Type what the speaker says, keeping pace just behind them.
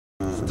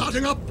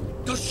Starting up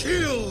the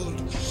shield!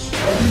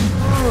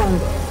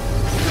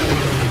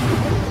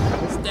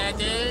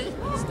 Steady,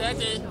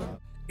 steady.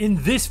 In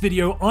this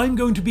video, I'm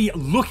going to be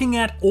looking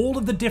at all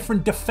of the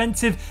different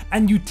defensive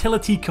and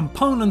utility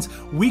components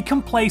we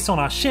can place on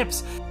our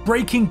ships,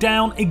 breaking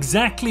down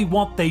exactly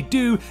what they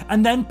do,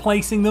 and then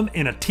placing them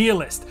in a tier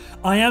list.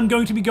 I am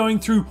going to be going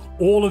through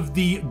all of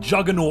the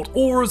Juggernaut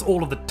auras,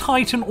 all of the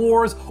Titan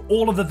auras,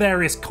 all of the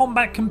various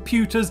combat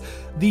computers,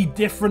 the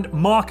different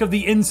mark of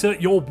the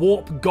insert your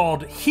warp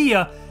god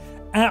here,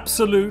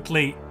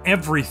 absolutely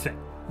everything.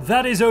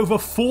 That is over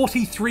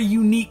 43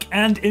 unique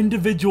and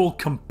individual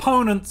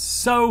components,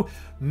 so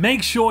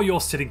make sure you're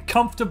sitting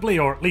comfortably,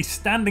 or at least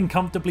standing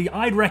comfortably.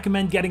 I'd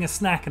recommend getting a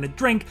snack and a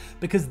drink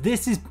because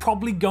this is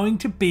probably going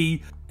to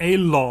be a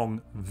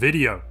long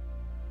video.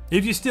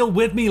 If you're still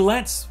with me,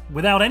 let's,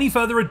 without any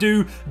further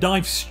ado,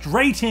 dive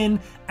straight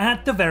in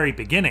at the very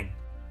beginning.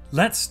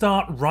 Let's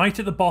start right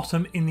at the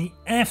bottom in the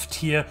F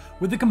tier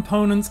with the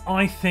components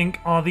I think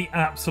are the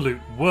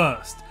absolute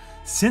worst.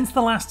 Since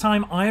the last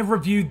time I have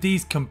reviewed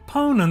these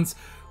components,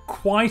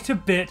 quite a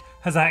bit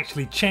has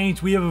actually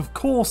changed. We have of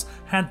course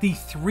had the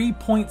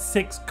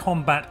 3.6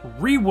 combat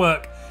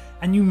rework,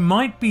 and you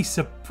might be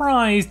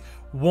surprised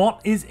what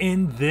is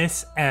in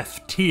this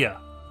F tier.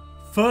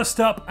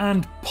 First up,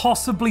 and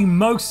possibly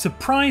most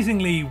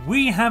surprisingly,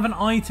 we have an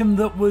item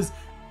that was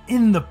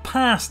in the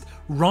past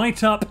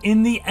right up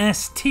in the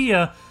S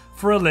tier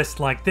for a list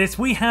like this.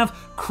 We have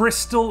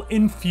crystal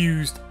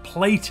infused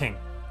plating.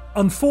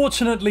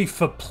 Unfortunately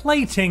for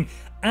plating,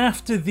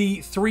 after the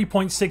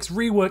 3.6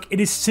 rework, it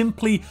is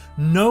simply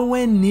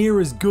nowhere near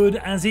as good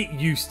as it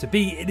used to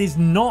be. It is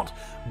not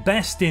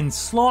best in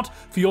slot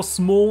for your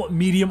small,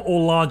 medium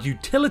or large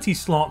utility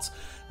slots.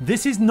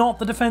 This is not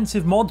the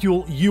defensive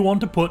module you want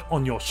to put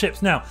on your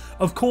ships. Now,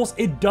 of course,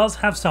 it does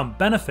have some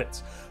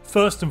benefits.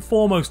 First and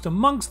foremost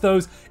amongst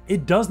those,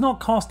 it does not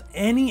cost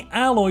any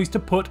alloys to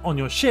put on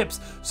your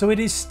ships, so it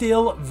is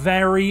still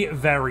very,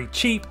 very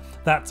cheap.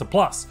 That's a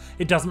plus.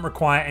 It doesn't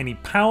require any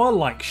power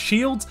like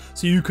shields,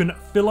 so you can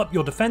fill up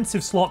your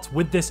defensive slots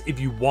with this if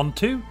you want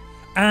to.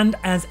 And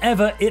as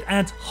ever, it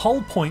adds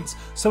hull points,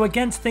 so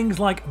against things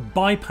like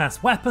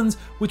bypass weapons,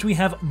 which we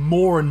have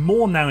more and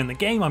more now in the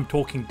game, I'm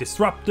talking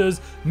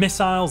disruptors,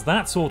 missiles,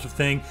 that sort of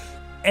thing,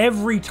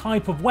 every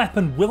type of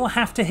weapon will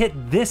have to hit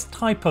this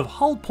type of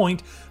hull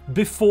point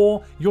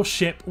before your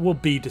ship will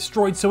be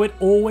destroyed, so it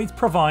always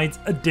provides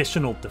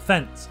additional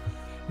defense.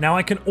 Now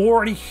I can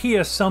already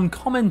hear some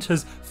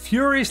commenters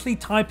furiously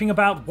typing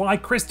about why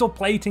crystal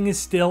plating is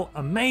still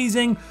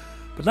amazing,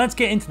 but let's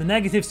get into the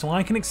negatives so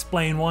I can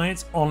explain why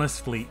it's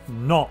honestly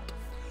not.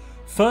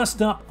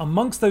 First up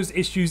amongst those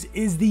issues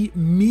is the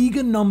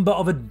meager number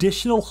of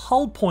additional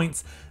hull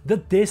points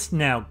that this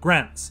now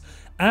grants.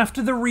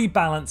 After the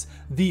rebalance,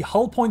 the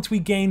hull points we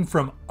gain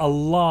from a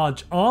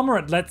large armor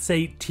at, let's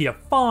say, tier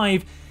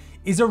 5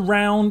 is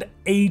around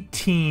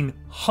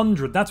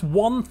 1800. That's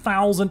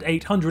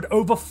 1,800,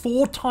 over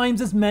 4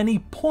 times as many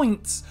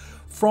points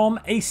from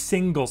a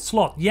single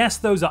slot. Yes,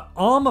 those are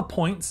armor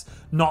points,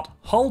 not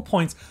hull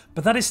points,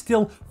 but that is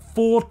still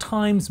 4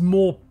 times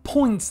more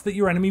points that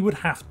your enemy would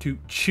have to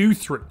chew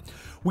through.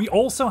 We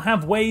also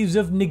have ways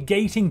of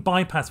negating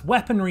bypass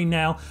weaponry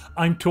now.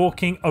 I'm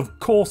talking, of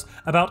course,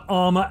 about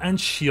armor and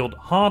shield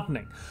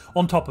hardening.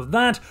 On top of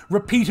that,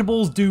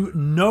 repeatables do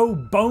no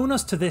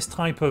bonus to this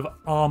type of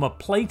armor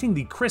plating,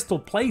 the crystal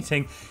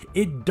plating.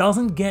 It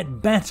doesn't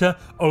get better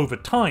over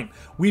time.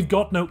 We've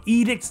got no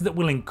edicts that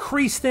will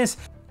increase this,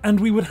 and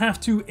we would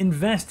have to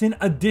invest in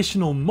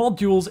additional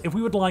modules if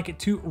we would like it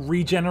to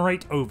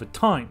regenerate over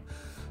time.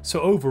 So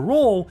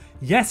overall,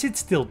 yes, it's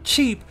still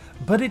cheap,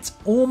 but it's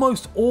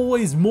almost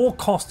always more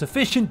cost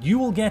efficient. You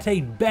will get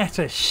a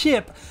better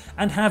ship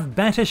and have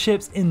better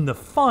ships in the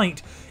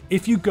fight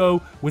if you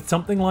go with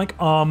something like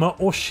armor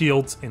or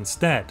shields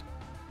instead.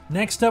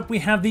 Next up, we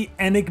have the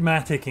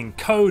enigmatic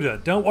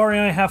encoder. Don't worry,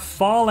 I have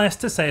far less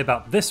to say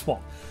about this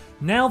one.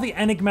 Now the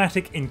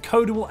enigmatic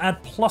encoder will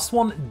add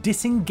 +1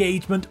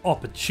 disengagement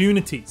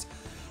opportunities.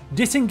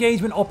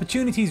 Disengagement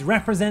opportunities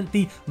represent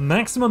the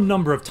maximum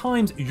number of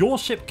times your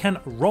ship can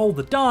roll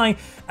the die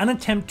and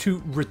attempt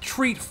to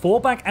retreat, fall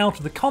back out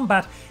of the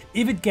combat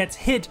if it gets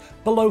hit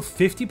below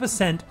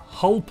 50%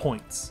 hull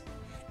points.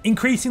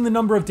 Increasing the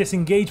number of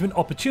disengagement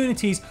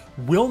opportunities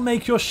will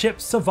make your ship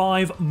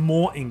survive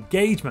more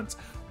engagements.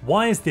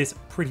 Why is this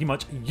pretty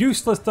much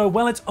useless though?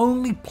 Well, it's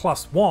only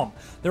 +1.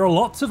 There are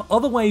lots of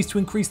other ways to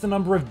increase the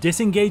number of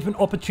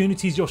disengagement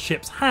opportunities your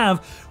ships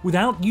have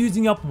without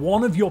using up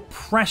one of your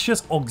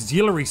precious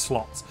auxiliary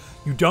slots.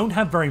 You don't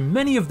have very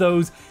many of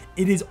those.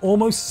 It is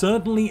almost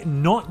certainly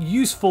not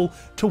useful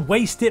to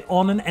waste it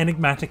on an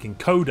enigmatic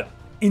encoder.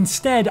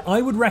 Instead,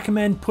 I would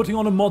recommend putting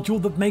on a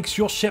module that makes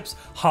your ships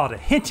harder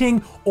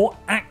hitting or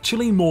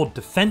actually more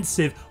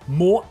defensive,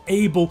 more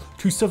able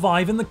to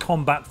survive in the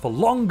combat for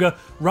longer,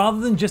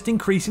 rather than just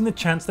increasing the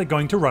chance they're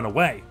going to run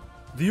away.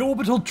 The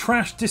orbital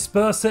trash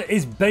disperser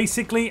is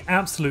basically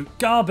absolute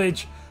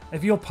garbage,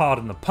 if you'll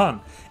pardon the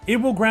pun. It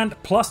will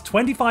grant plus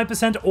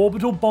 25%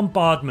 orbital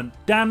bombardment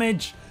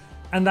damage.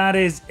 And that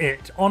is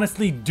it.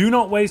 Honestly, do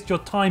not waste your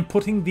time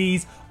putting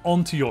these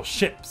onto your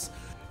ships.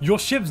 Your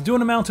ships do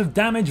an amount of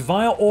damage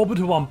via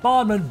orbital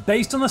bombardment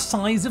based on the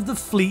size of the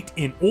fleet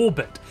in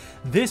orbit.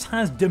 This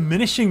has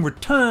diminishing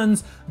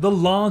returns the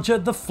larger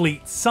the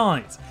fleet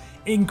size.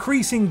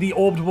 Increasing the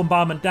orbital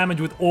bombardment damage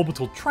with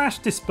orbital trash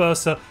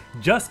disperser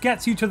just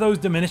gets you to those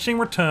diminishing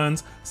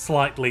returns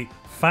slightly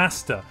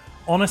faster.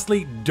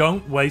 Honestly,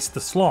 don't waste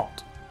the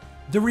slot.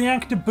 The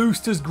reactor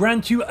boosters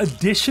grant you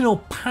additional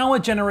power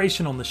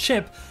generation on the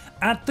ship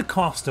at the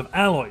cost of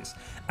alloys.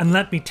 And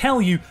let me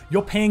tell you,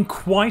 you're paying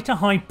quite a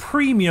high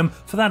premium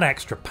for that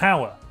extra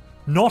power.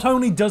 Not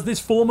only does this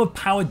form of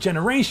power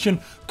generation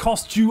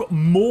cost you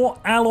more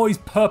alloys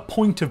per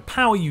point of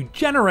power you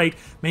generate,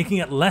 making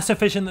it less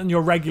efficient than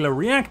your regular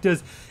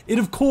reactors, it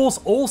of course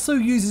also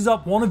uses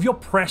up one of your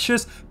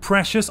precious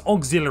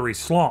auxiliary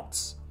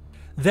slots.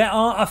 There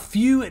are a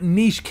few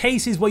niche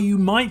cases where you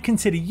might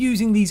consider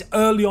using these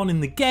early on in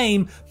the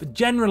game, but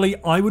generally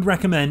I would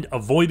recommend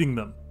avoiding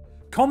them.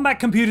 Combat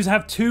computers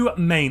have two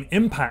main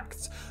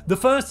impacts. The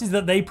first is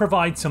that they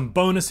provide some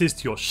bonuses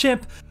to your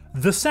ship.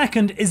 The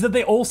second is that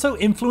they also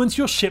influence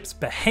your ship's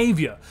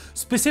behavior,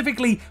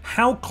 specifically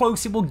how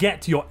close it will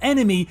get to your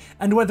enemy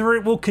and whether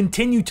it will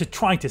continue to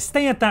try to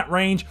stay at that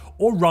range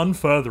or run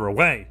further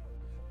away.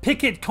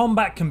 Picket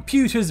combat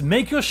computers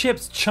make your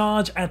ships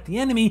charge at the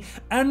enemy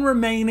and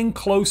remain in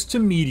close to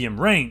medium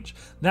range.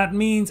 That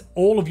means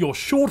all of your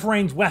short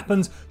range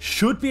weapons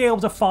should be able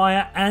to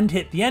fire and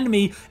hit the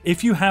enemy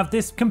if you have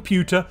this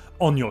computer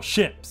on your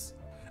ships.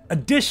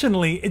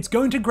 Additionally, it's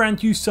going to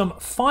grant you some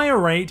fire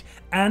rate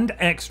and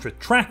extra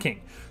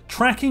tracking.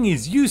 Tracking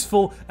is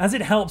useful as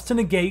it helps to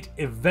negate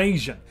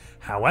evasion.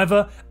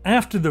 However,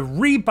 after the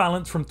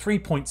rebalance from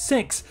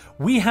 3.6,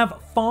 we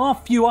have far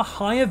fewer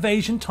high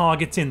evasion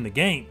targets in the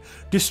game.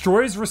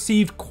 Destroyers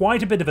received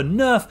quite a bit of a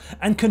nerf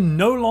and can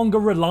no longer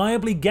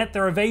reliably get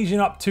their evasion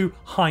up to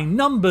high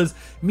numbers,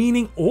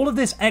 meaning all of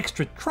this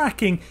extra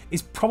tracking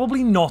is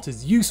probably not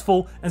as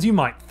useful as you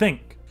might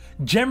think.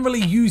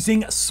 Generally,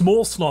 using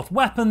small slot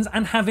weapons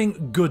and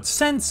having good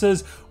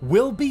sensors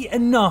will be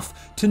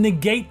enough to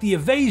negate the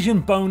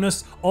evasion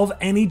bonus of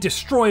any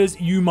destroyers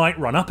you might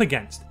run up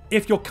against.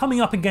 If you're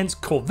coming up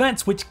against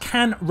corvettes which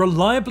can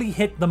reliably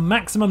hit the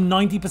maximum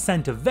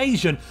 90%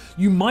 evasion,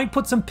 you might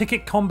put some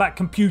picket combat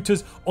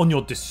computers on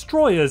your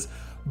destroyers,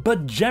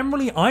 but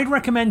generally I'd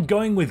recommend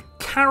going with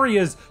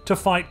carriers to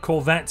fight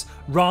corvettes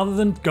rather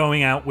than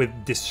going out with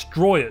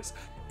destroyers.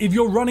 If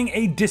you're running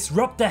a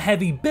disruptor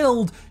heavy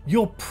build,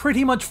 you're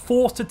pretty much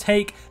forced to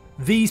take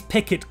these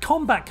picket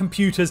combat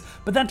computers,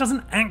 but that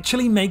doesn't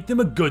actually make them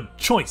a good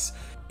choice.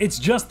 It's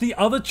just the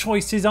other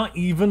choices are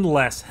even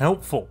less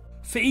helpful.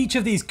 For each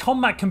of these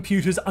combat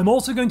computers, I'm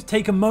also going to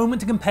take a moment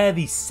to compare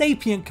the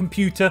sapient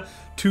computer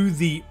to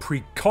the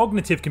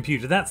precognitive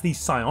computer, that's the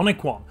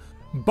psionic one.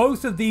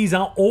 Both of these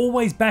are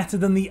always better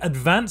than the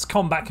advanced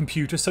combat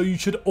computer, so you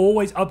should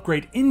always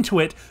upgrade into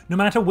it no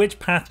matter which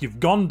path you've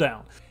gone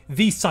down.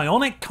 The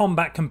psionic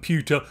combat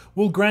computer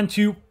will grant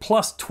you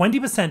plus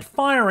 20%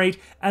 fire rate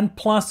and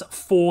plus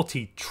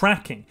 40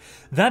 tracking.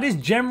 That is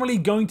generally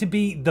going to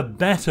be the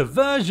better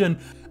version,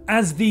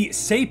 as the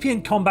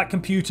sapient combat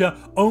computer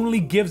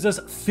only gives us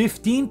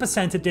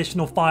 15%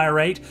 additional fire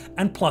rate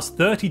and plus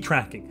 30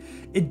 tracking.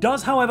 It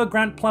does, however,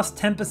 grant plus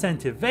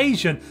 10%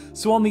 evasion,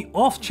 so on the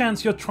off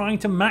chance you're trying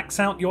to max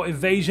out your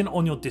evasion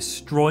on your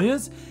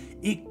destroyers,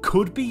 it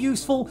could be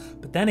useful,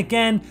 but then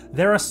again,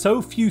 there are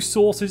so few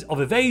sources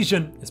of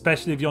evasion,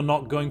 especially if you're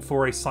not going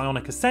for a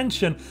psionic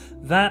ascension,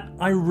 that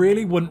I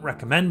really wouldn't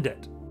recommend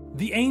it.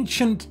 The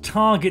Ancient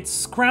Target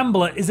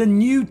Scrambler is a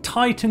new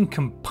Titan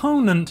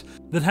component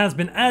that has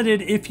been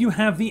added if you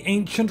have the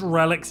Ancient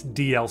Relics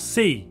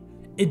DLC.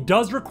 It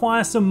does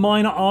require some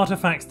minor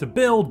artifacts to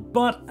build,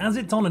 but as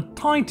it's on a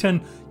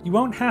Titan, you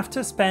won't have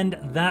to spend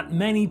that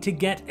many to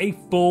get a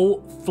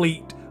full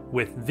fleet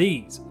with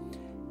these.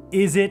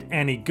 Is it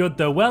any good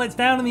though? Well, it's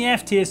down in the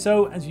F tier,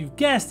 so as you've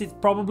guessed, it's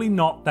probably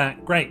not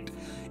that great.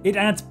 It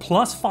adds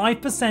plus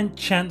 5%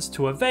 chance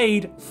to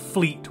evade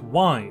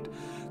fleet-wide.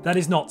 That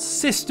is not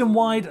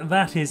system-wide,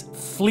 that is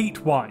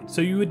fleet-wide.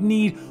 So you would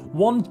need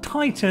one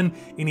Titan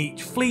in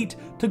each fleet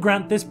to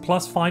grant this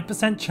plus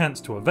 5% chance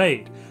to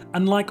evade.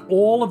 And like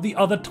all of the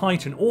other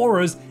Titan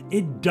auras,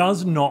 it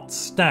does not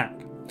stack.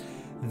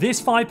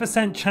 This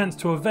 5% chance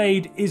to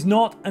evade is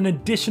not an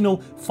additional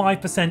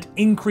 5%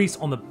 increase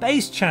on the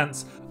base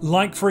chance,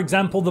 like for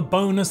example the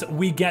bonus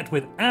we get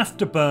with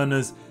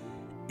Afterburners.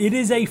 It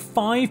is a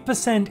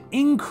 5%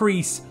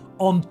 increase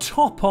on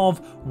top of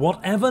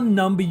whatever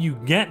number you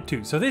get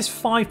to. So this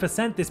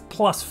 5%, this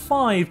plus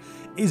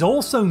 5, is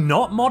also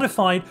not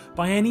modified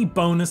by any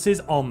bonuses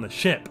on the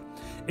ship.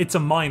 It's a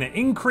minor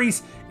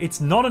increase,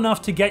 it's not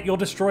enough to get your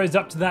destroyers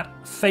up to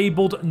that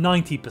fabled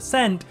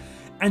 90%,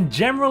 and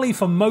generally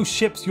for most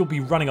ships you'll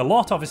be running a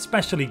lot of,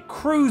 especially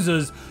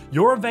cruisers,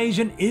 your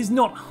evasion is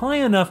not high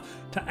enough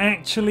to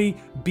actually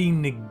be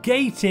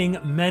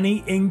negating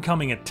many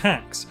incoming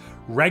attacks.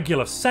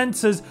 Regular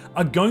sensors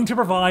are going to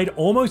provide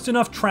almost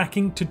enough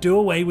tracking to do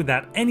away with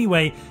that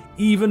anyway,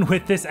 even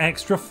with this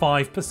extra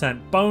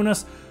 5%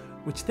 bonus,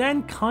 which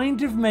then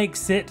kind of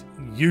makes it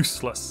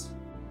useless.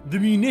 The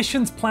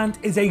munitions plant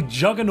is a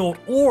Juggernaut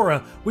aura,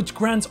 which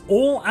grants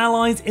all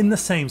allies in the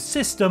same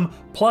system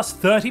plus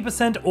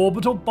 30%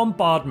 orbital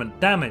bombardment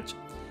damage.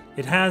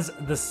 It has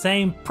the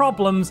same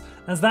problems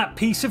as that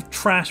piece of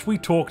trash we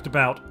talked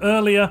about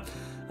earlier,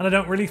 and I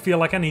don't really feel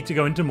like I need to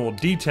go into more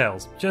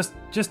details. Just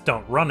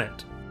don't run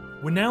it.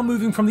 We're now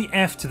moving from the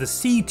F to the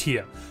C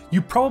tier.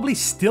 You probably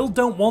still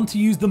don't want to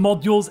use the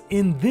modules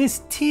in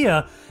this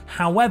tier,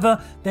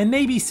 however, there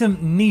may be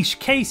some niche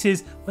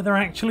cases where they're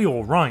actually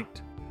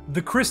alright.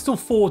 The Crystal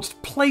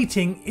Forged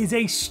plating is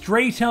a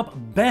straight up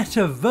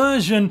better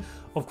version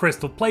of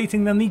crystal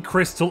plating than the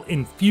Crystal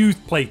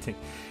Infused plating.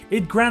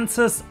 It grants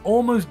us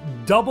almost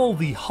double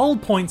the hull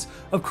points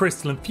of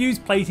Crystal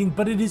Infused plating,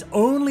 but it is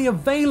only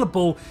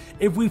available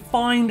if we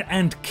find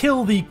and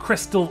kill the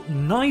Crystal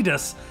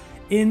Nidus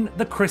in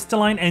the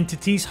crystalline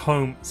entity's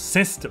home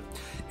system.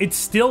 It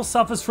still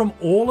suffers from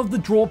all of the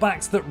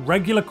drawbacks that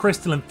regular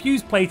Crystal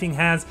Infused plating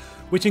has,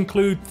 which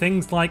include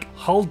things like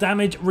hull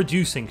damage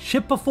reducing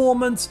ship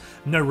performance,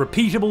 no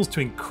repeatables to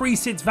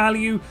increase its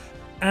value,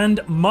 and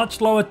much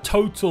lower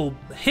total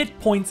hit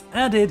points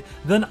added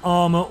than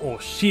armor or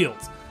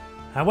shields.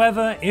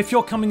 However, if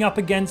you're coming up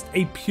against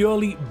a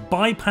purely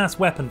bypass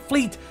weapon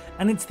fleet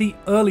and it's the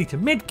early to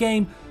mid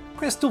game,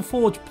 Crystal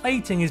Forged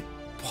plating is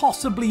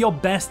possibly your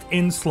best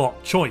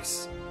in-slot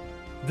choice.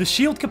 The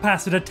shield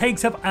capacitor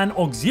takes up an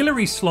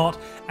auxiliary slot,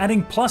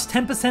 adding plus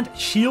 10%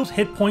 shield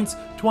hit points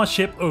to our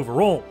ship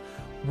overall.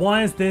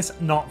 Why is this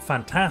not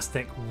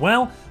fantastic?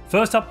 Well,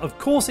 first up, of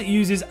course it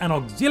uses an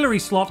auxiliary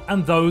slot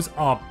and those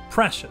are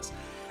precious.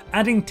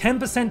 Adding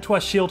 10% to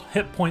our shield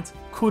hit points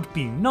could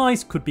be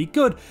nice, could be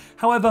good.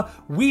 However,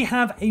 we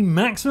have a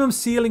maximum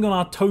ceiling on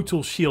our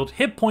total shield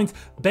hit points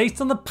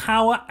based on the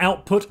power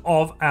output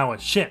of our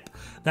ship.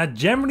 That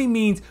generally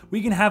means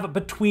we can have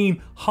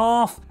between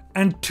half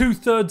and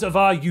 2/3 of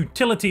our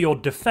utility or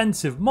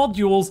defensive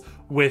modules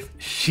with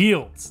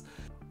shields.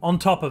 On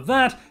top of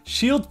that,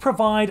 shields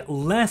provide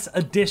less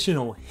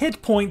additional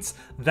hit points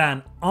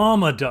than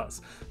armor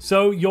does,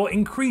 so you're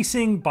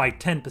increasing by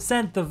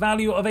 10% the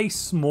value of a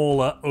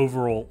smaller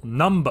overall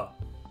number.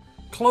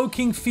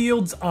 Cloaking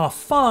fields are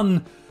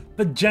fun,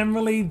 but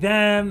generally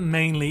they're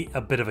mainly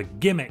a bit of a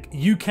gimmick.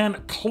 You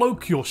can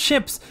cloak your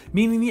ships,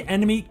 meaning the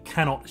enemy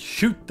cannot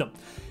shoot them.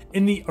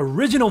 In the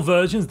original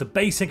versions, the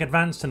basic,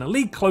 advanced and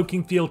elite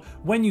cloaking field,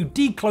 when you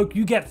decloak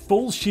you get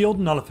full shield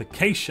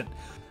nullification.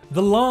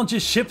 The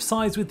largest ship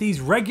size with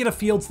these regular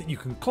fields that you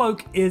can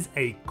cloak is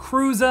a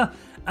cruiser,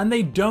 and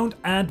they don't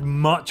add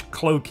much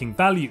cloaking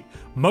value.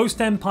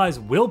 Most empires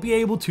will be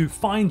able to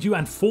find you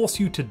and force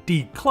you to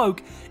decloak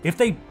if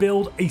they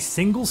build a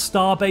single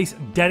starbase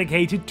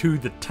dedicated to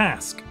the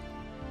task.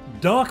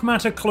 Dark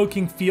matter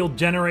cloaking field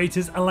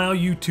generators allow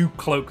you to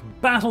cloak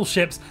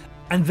battleships,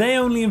 and they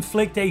only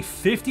inflict a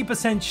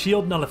 50%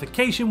 shield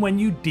nullification when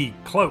you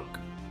decloak.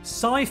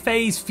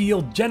 Psi-phase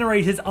field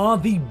generators are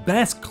the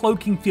best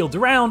cloaking fields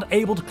around,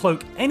 able to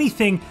cloak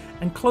anything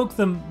and cloak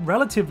them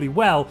relatively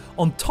well.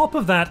 On top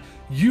of that,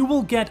 you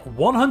will get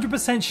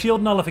 100%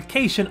 shield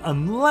nullification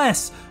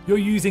unless you're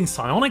using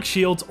psionic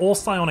shields or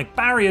psionic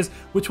barriers,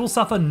 which will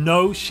suffer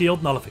no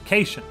shield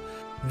nullification.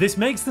 This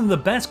makes them the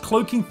best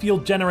cloaking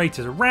field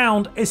generators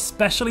around,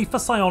 especially for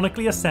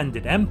psionically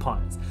ascended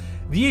empires.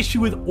 The issue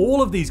with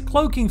all of these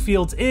cloaking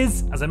fields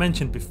is, as I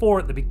mentioned before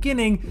at the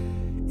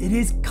beginning, it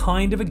is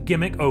kind of a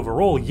gimmick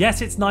overall.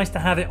 Yes, it's nice to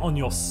have it on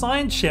your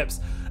science ships,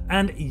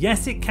 and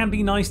yes, it can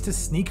be nice to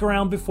sneak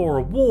around before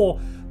a war,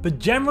 but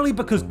generally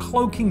because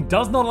cloaking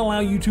does not allow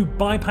you to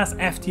bypass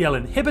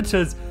FTL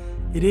inhibitors,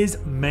 it is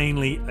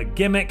mainly a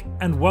gimmick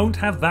and won't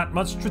have that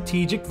much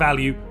strategic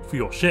value for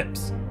your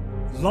ships.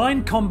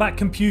 Line combat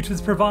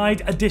computers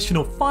provide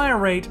additional fire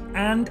rate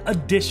and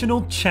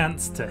additional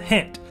chance to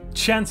hit.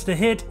 Chance to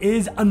hit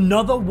is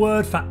another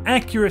word for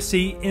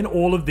accuracy in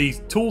all of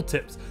these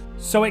tooltips,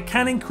 so it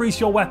can increase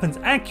your weapon's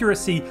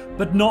accuracy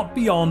but not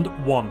beyond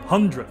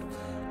 100.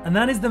 And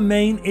that is the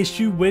main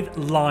issue with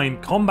line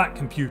combat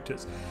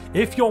computers.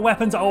 If your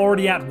weapons are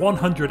already at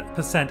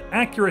 100%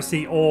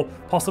 accuracy or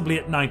possibly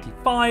at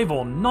 95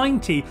 or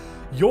 90,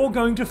 you're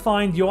going to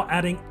find you're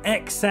adding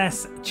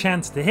excess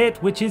chance to hit,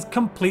 which is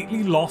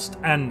completely lost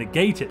and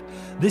negated.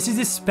 This is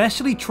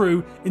especially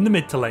true in the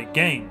mid to late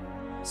game.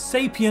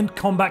 Sapient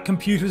combat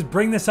computers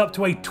bring this up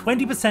to a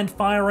 20%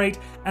 fire rate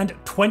and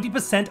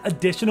 20%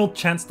 additional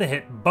chance to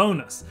hit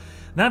bonus.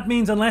 That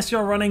means unless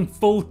you're running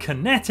full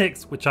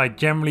kinetics, which I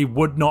generally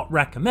would not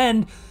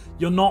recommend,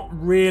 you're not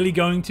really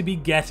going to be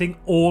getting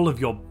all of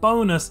your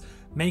bonus,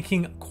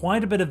 making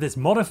quite a bit of this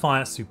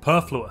modifier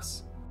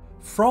superfluous.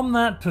 From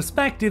that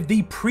perspective,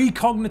 the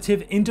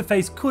precognitive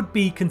interface could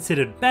be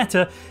considered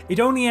better. It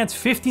only adds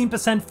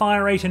 15%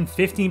 fire rate and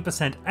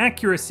 15%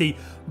 accuracy,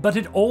 but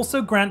it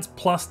also grants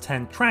plus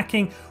 10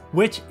 tracking,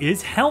 which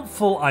is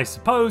helpful, I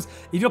suppose,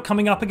 if you're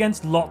coming up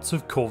against lots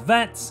of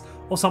corvettes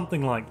or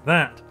something like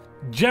that.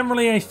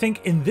 Generally, I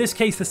think in this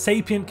case the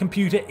Sapient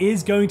computer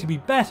is going to be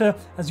better,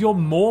 as you're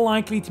more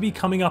likely to be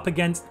coming up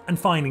against and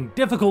finding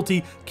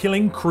difficulty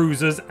killing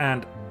cruisers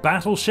and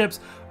battleships,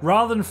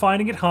 rather than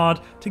finding it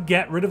hard to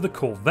get rid of the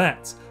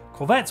corvettes.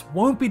 Corvettes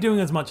won't be doing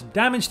as much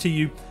damage to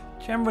you.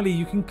 Generally,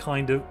 you can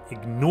kind of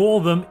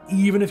ignore them,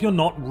 even if you're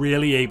not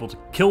really able to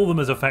kill them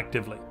as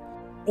effectively.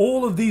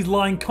 All of these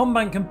line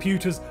combat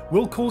computers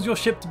will cause your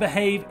ship to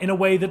behave in a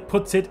way that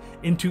puts it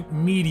into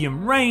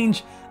medium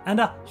range and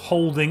a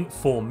holding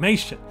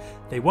formation.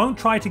 They won't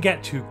try to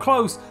get too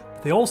close,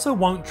 but they also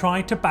won't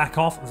try to back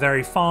off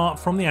very far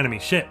from the enemy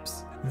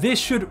ships. This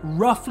should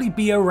roughly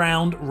be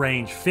around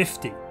range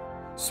 50.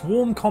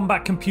 Swarm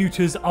combat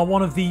computers are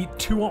one of the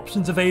two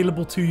options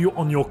available to you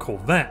on your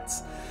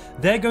corvettes.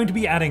 They're going to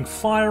be adding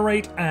fire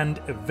rate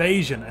and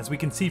evasion, as we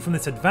can see from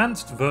this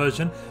advanced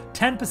version,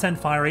 10%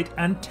 fire rate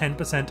and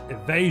 10%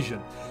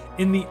 evasion.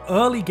 In the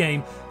early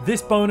game,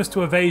 this bonus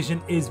to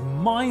evasion is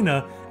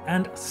minor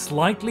and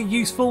slightly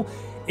useful.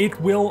 It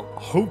will,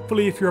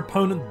 hopefully, if your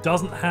opponent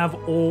doesn't have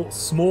all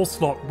small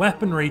slot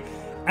weaponry,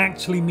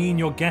 actually mean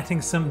you're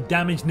getting some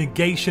damage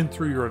negation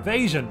through your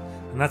evasion.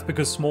 And that's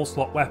because small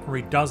slot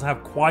weaponry does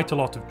have quite a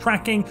lot of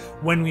tracking.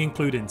 When we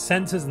include in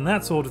sensors and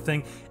that sort of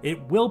thing,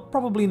 it will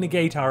probably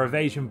negate our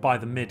evasion by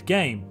the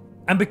mid-game.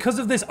 And because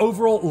of this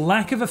overall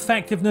lack of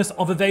effectiveness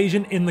of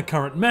evasion in the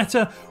current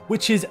meta,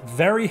 which is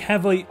very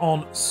heavily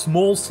on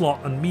small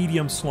slot and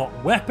medium slot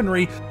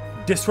weaponry,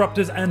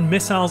 disruptors and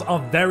missiles are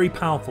very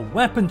powerful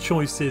weapon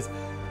choices.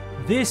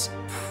 This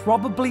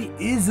probably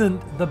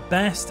isn't the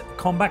best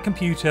combat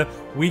computer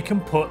we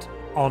can put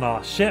on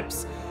our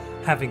ships.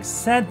 Having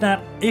said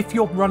that, if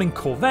you're running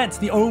corvettes,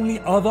 the only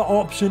other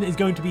option is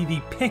going to be the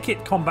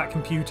Picket combat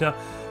computer,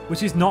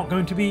 which is not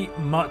going to be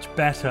much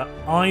better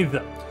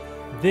either.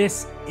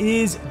 This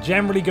is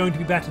generally going to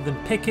be better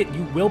than Picket.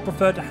 You will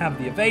prefer to have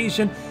the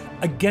evasion.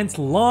 Against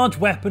large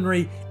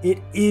weaponry,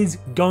 it is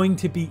going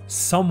to be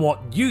somewhat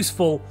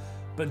useful,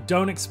 but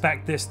don't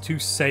expect this to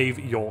save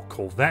your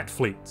corvette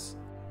fleets.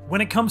 When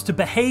it comes to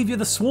behavior,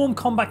 the Swarm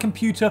combat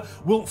computer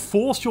will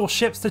force your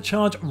ships to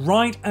charge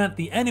right at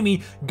the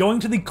enemy, going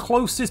to the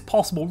closest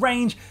possible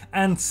range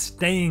and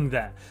staying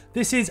there.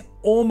 This is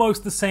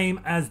almost the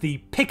same as the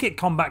Picket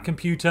combat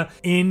computer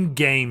in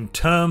game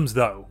terms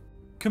though.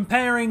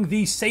 Comparing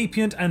the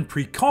Sapient and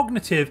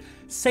Precognitive,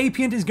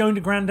 Sapient is going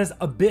to grant us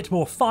a bit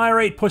more fire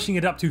rate, pushing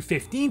it up to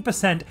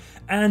 15%,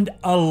 and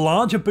a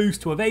larger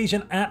boost to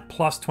evasion at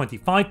plus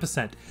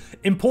 25%.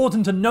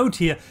 Important to note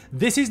here,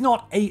 this is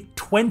not a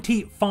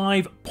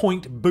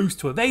 25-point boost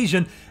to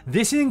evasion,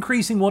 this is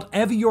increasing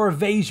whatever your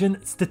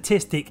evasion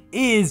statistic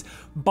is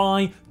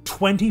by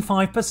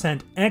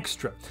 25%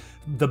 extra.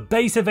 The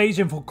base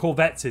evasion for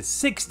corvettes is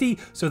 60,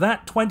 so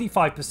that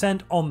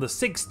 25% on the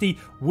 60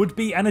 would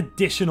be an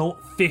additional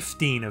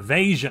 15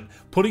 evasion,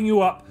 putting you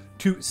up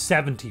to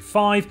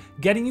 75,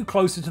 getting you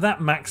closer to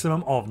that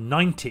maximum of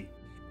 90.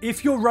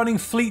 If you're running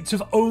fleets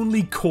of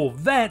only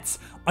corvettes,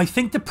 I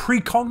think the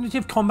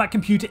Precognitive combat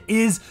computer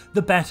is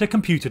the better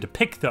computer to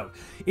pick though.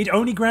 It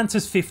only grants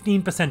us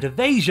 15%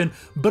 evasion,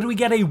 but we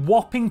get a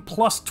whopping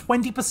plus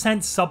 20%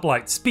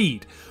 sublight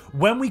speed.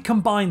 When we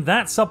combine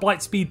that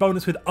sublight speed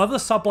bonus with other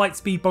sublight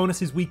speed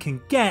bonuses we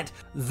can get,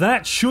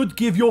 that should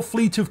give your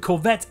fleet of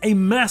corvettes a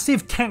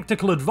massive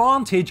tactical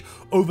advantage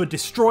over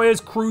destroyers,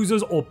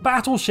 cruisers, or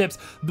battleships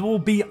that will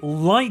be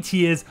light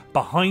years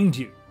behind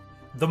you.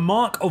 The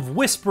Mark of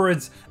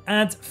Whisperers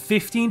adds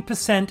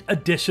 15%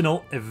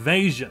 additional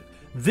evasion.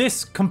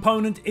 This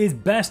component is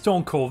best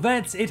on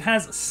corvettes. It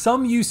has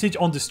some usage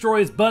on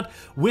destroyers, but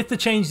with the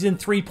changes in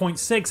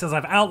 3.6, as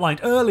I've outlined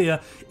earlier,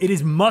 it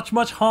is much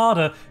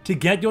harder to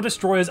get your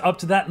destroyers up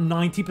to that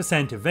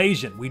 90%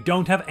 evasion. We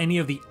don't have any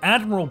of the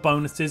Admiral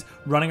bonuses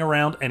running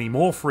around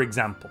anymore, for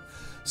example.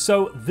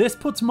 So this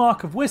puts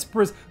Mark of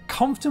Whisperers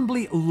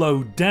comfortably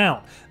low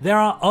down. There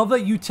are other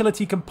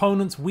utility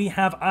components we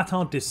have at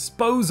our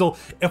disposal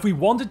if we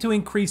wanted to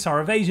increase our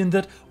evasion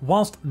that,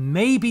 whilst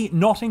maybe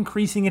not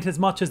increasing it as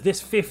much as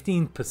this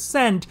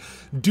 15%,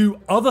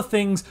 do other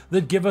things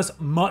that give us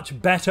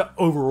much better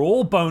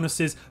overall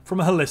bonuses from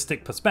a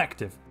holistic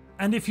perspective.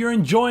 And if you're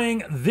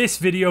enjoying this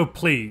video,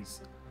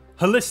 please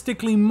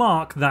holistically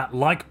mark that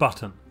like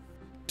button.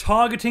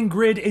 Targeting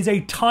Grid is a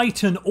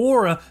Titan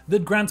aura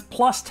that grants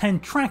plus 10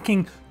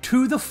 tracking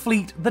to the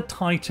fleet the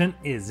Titan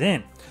is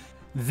in.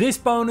 This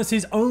bonus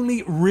is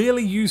only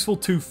really useful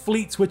to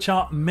fleets which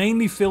are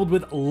mainly filled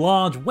with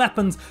large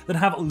weapons that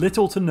have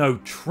little to no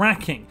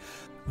tracking.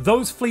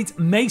 Those fleets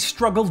may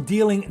struggle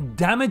dealing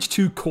damage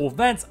to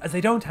corvettes as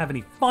they don't have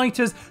any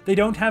fighters, they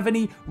don't have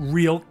any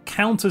real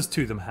counters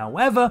to them.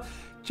 However,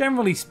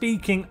 generally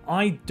speaking,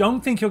 I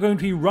don't think you're going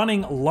to be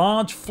running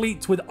large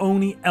fleets with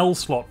only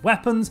L-slot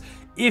weapons.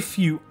 If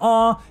you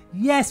are,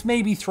 yes,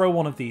 maybe throw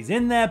one of these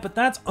in there, but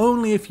that's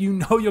only if you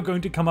know you're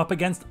going to come up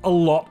against a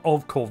lot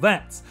of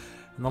corvettes.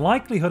 And the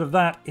likelihood of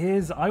that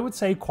is, I would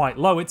say, quite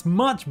low. It's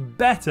much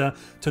better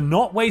to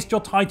not waste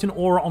your Titan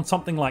aura on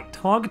something like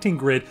Targeting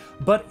Grid,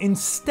 but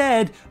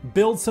instead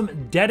build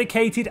some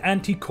dedicated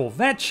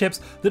anti-corvette ships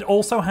that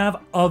also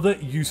have other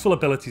useful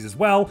abilities as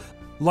well,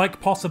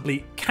 like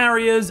possibly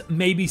carriers,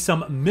 maybe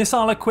some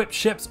missile-equipped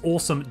ships, or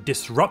some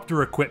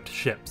disruptor-equipped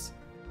ships.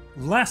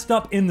 Last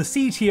up in the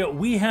C tier,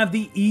 we have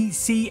the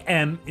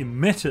ECM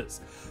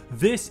emitters.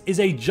 This is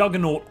a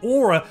Juggernaut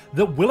aura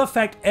that will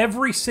affect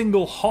every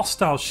single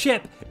hostile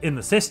ship in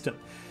the system.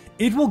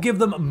 It will give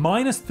them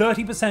minus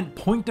 30%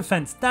 point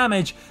defense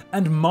damage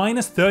and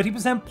minus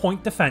 30%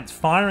 point defense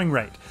firing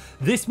rate.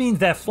 This means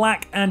their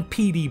flak and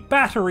PD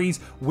batteries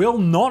will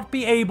not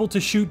be able to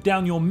shoot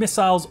down your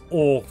missiles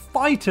or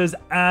fighters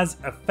as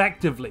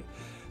effectively.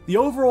 The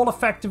overall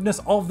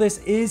effectiveness of this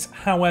is,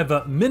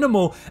 however,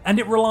 minimal, and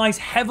it relies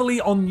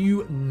heavily on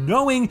you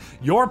knowing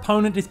your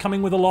opponent is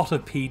coming with a lot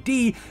of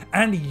PD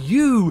and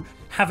you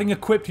having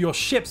equipped your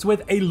ships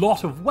with a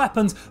lot of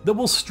weapons that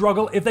will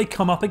struggle if they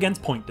come up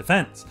against point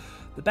defense.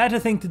 The better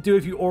thing to do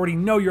if you already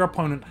know your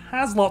opponent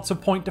has lots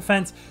of point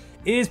defense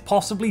is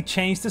possibly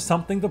change to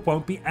something that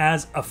won't be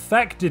as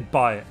affected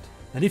by it.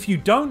 And if you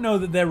don't know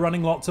that they're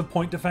running lots of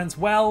point defense,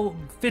 well,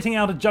 fitting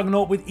out a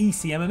Juggernaut with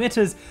ECM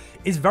emitters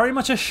is very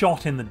much a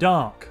shot in the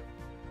dark.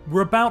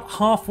 We're about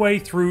halfway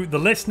through the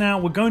list now.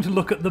 We're going to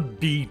look at the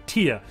B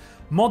tier.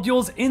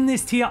 Modules in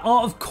this tier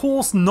are of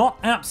course not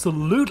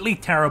absolutely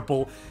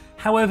terrible,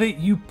 however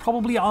you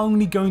probably are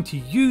only going to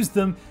use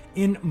them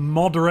in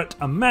moderate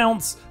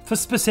amounts for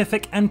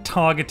specific and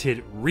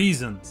targeted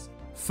reasons.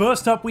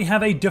 First up, we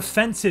have a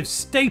defensive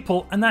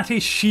staple, and that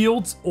is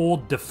shields or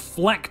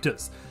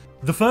deflectors.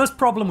 The first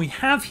problem we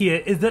have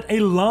here is that a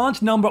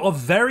large number of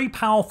very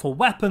powerful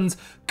weapons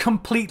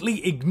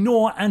completely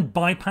ignore and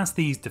bypass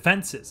these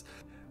defenses.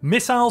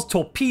 Missiles,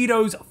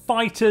 torpedoes,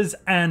 fighters,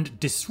 and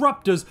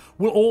disruptors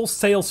will all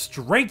sail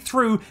straight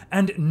through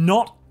and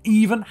not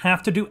even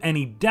have to do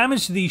any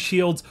damage to these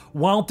shields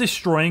while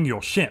destroying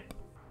your ship.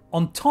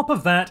 On top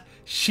of that,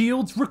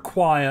 shields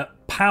require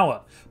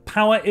power.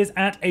 Power is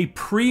at a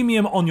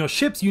premium on your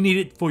ships. You need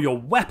it for your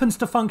weapons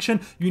to function,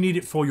 you need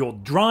it for your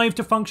drive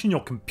to function,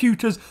 your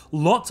computers,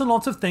 lots and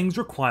lots of things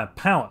require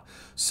power.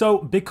 So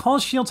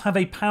because shields have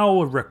a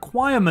power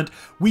requirement,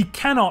 we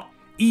cannot,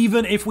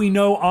 even if we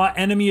know our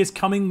enemy is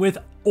coming with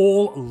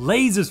all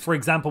lasers, for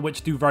example,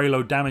 which do very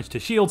low damage to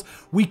shields,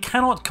 we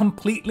cannot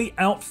completely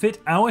outfit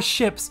our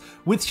ships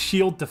with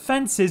shield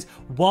defenses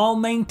while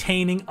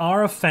maintaining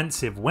our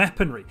offensive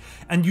weaponry.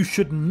 And you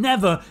should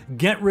never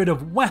get rid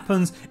of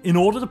weapons in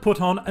order to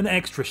put on an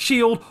extra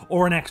shield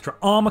or an extra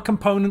armor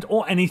component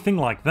or anything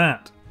like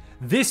that.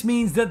 This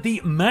means that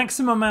the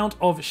maximum amount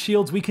of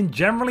shields we can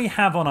generally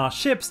have on our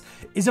ships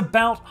is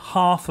about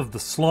half of the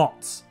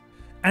slots.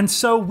 And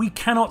so we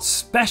cannot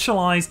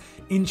specialize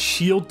in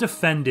shield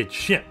defended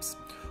ships.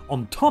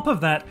 On top of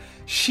that,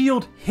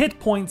 shield hit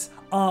points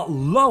are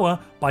lower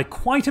by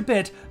quite a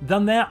bit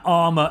than their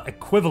armor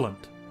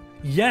equivalent.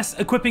 Yes,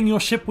 equipping your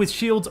ship with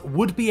shields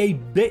would be a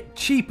bit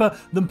cheaper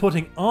than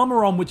putting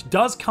armor on, which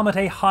does come at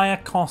a higher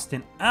cost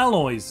in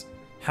alloys.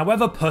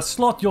 However, per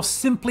slot, you're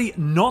simply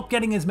not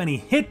getting as many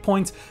hit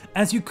points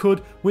as you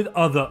could with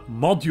other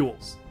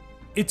modules.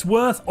 It's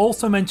worth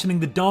also mentioning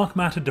the dark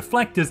matter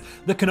deflectors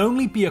that can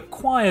only be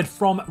acquired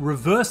from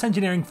reverse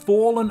engineering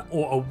fallen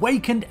or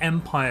awakened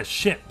Empire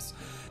ships.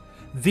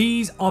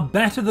 These are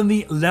better than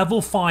the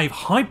level 5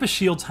 hyper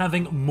shields,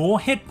 having more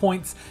hit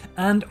points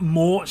and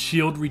more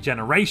shield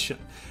regeneration.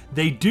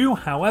 They do,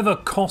 however,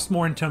 cost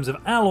more in terms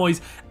of alloys,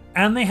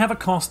 and they have a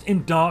cost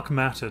in dark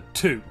matter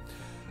too.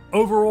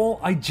 Overall,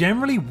 I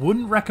generally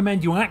wouldn't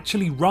recommend you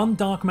actually run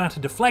dark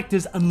matter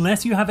deflectors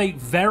unless you have a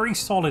very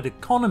solid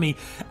economy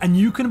and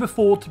you can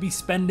afford to be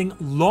spending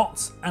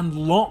lots and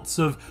lots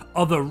of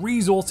other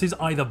resources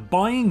either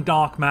buying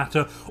dark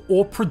matter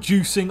or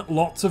producing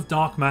lots of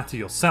dark matter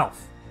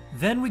yourself.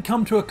 Then we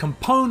come to a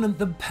component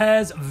that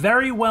pairs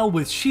very well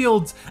with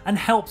shields and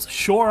helps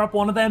shore up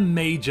one of their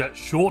major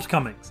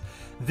shortcomings.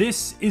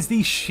 This is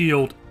the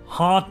shield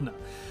hardener.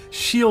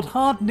 Shield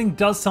hardening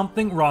does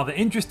something rather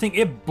interesting.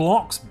 It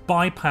blocks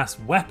bypass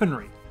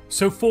weaponry.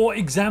 So for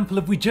example,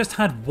 if we just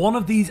had one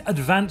of these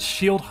advanced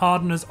shield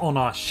hardeners on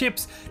our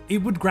ships, it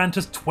would grant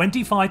us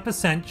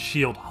 25%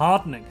 shield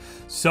hardening.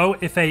 So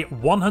if a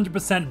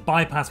 100%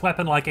 bypass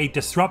weapon like a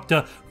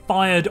disruptor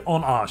fired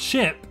on our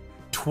ship,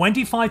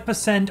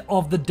 25%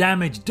 of the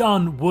damage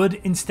done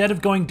would, instead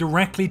of going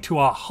directly to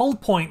our hull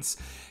points,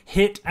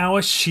 hit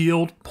our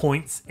shield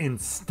points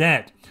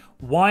instead.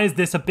 Why is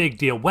this a big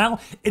deal?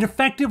 Well, it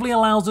effectively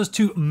allows us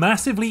to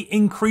massively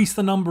increase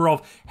the number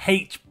of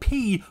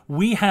HP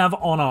we have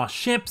on our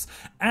ships,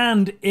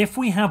 and if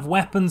we have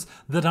weapons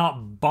that are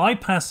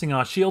bypassing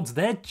our shields,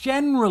 they're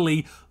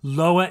generally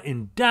lower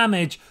in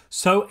damage,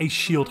 so a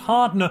shield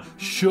hardener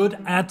should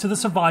add to the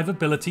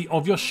survivability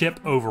of your ship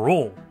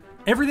overall.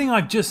 Everything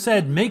I've just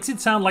said makes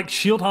it sound like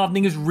shield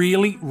hardening is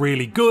really,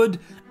 really good,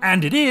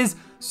 and it is,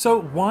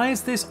 so why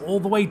is this all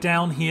the way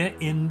down here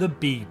in the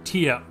B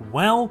tier?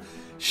 Well,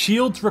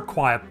 shields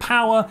require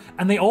power,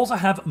 and they also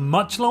have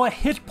much lower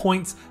hit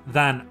points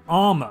than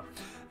armor.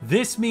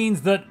 This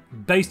means that,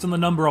 based on the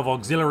number of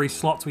auxiliary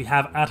slots we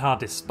have at our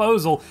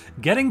disposal,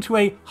 getting to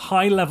a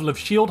high level of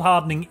shield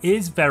hardening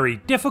is very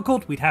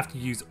difficult. We'd have to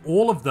use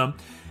all of them.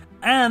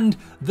 and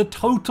the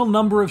total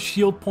number of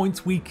shield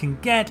points we can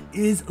get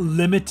is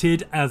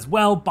limited as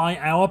well by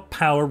our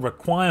power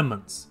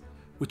requirements,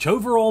 which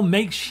overall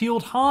makes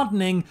shield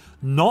hardening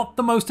not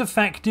the most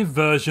effective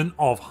version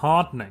of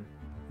hardening.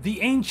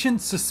 The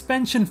Ancient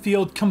Suspension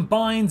Field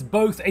combines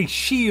both a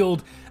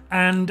shield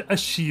and a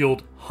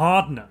shield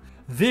hardener.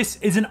 This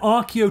is an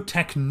Archeo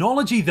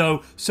technology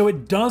though, so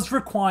it does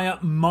require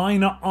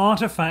minor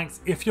artifacts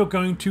if you're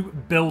going to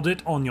build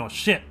it on your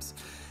ships.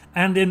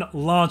 And in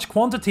large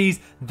quantities,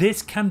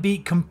 this can be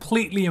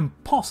completely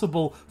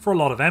impossible for a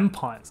lot of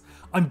empires.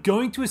 I'm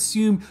going to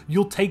assume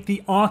you'll take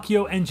the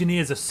Archeo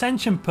Engineer's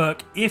Ascension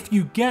perk if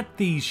you get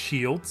these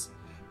shields,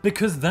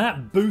 because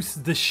that boosts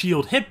the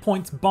shield hit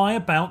points by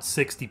about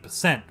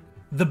 60%.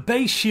 The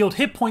base shield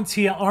hit points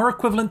here are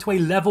equivalent to a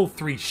level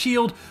 3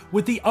 shield,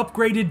 with the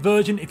upgraded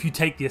version if you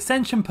take the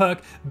Ascension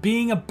perk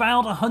being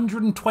about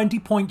 120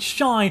 points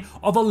shy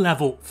of a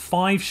level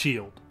 5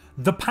 shield.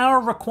 The power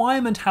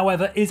requirement,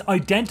 however, is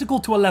identical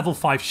to a level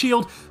 5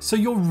 shield, so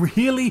you're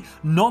really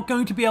not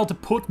going to be able to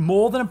put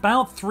more than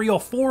about 3 or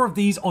 4 of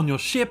these on your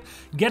ship,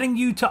 getting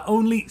you to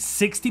only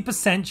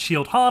 60%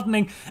 shield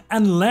hardening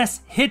and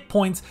less hit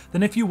points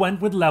than if you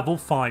went with level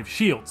 5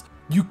 shields.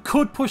 You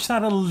could push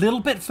that a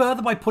little bit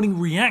further by putting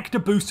reactor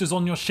boosters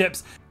on your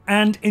ships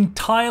and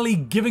entirely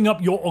giving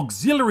up your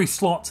auxiliary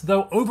slots,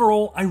 though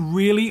overall I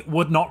really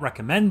would not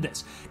recommend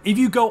this. If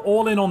you go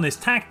all in on this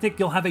tactic,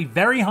 you'll have a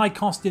very high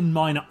cost in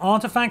minor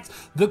artifacts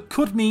that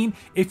could mean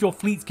if your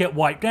fleets get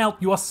wiped out,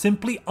 you are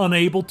simply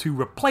unable to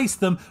replace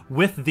them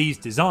with these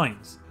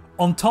designs.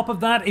 On top of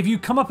that, if you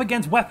come up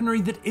against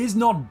weaponry that is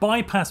not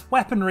bypass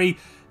weaponry,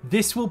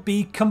 this will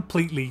be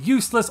completely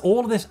useless. All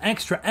of this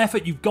extra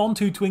effort you've gone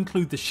to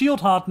include the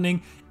shield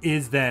hardening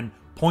is then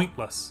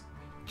pointless.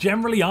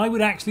 Generally, I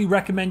would actually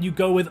recommend you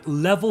go with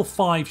level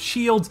 5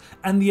 shields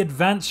and the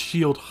advanced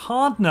shield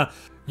hardener.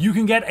 You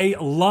can get a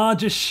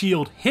larger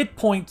shield hit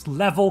point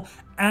level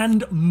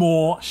and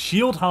more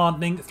shield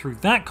hardening through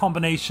that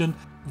combination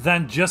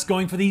than just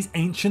going for these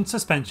ancient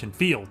suspension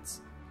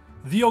fields.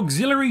 The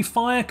auxiliary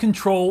fire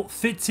control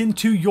fits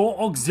into your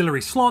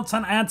auxiliary slots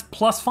and adds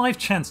 +5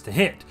 chance to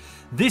hit.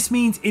 This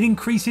means it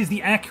increases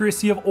the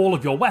accuracy of all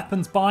of your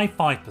weapons by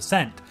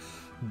 5%.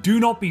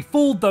 Do not be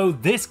fooled though,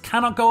 this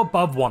cannot go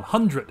above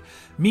 100,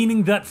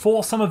 meaning that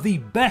for some of the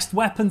best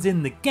weapons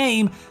in the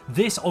game,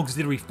 this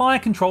auxiliary fire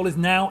control is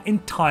now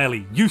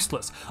entirely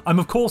useless. I'm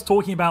of course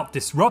talking about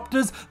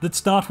disruptors that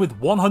start with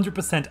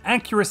 100%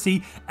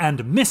 accuracy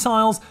and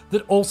missiles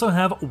that also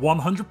have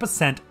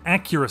 100%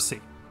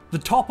 accuracy. The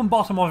top and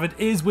bottom of it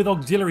is, with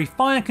auxiliary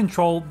fire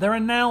control, there are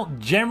now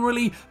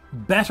generally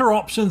better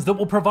options that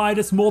will provide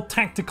us more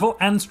tactical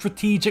and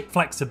strategic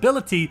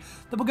flexibility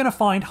that we're going to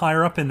find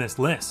higher up in this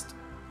list.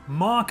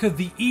 Mark of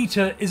the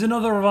Eater is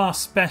another of our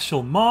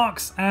special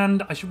marks,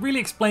 and I should really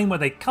explain where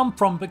they come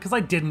from because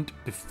I didn't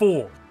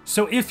before.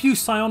 So if you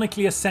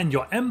psionically ascend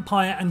your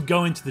empire and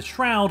go into the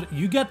Shroud,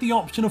 you get the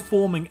option of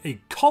forming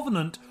a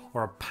covenant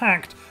or a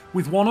pact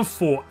with one of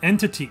 4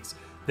 entities.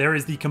 There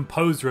is the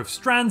Composer of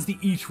Strands, the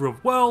Eater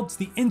of Worlds,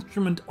 the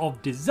Instrument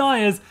of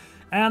Desires,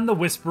 and the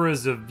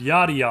Whisperers of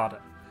yada yada.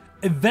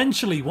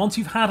 Eventually, once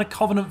you've had a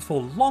covenant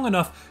for long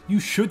enough, you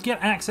should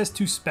get access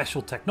to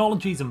special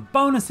technologies and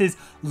bonuses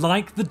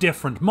like the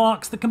different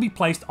marks that can be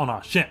placed on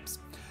our ships.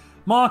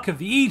 Mark of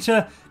the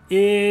Eater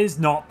is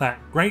not that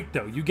great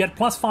though. You get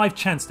 +5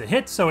 chance to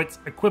hit, so it's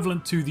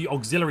equivalent to the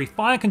auxiliary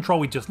fire control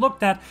we just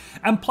looked at,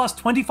 and plus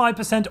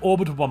 25%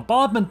 orbital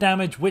bombardment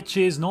damage, which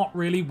is not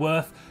really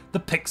worth the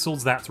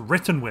pixels that's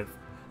written with.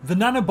 The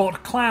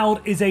nanobot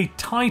cloud is a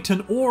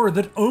Titan aura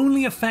that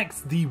only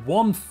affects the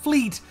one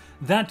fleet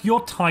that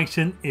your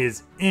Titan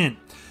is in.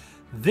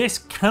 This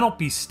cannot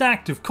be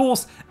stacked, of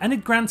course, and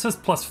it grants us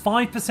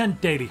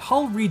 +5% daily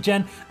hull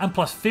regen and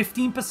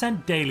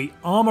 +15% daily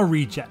armor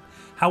regen.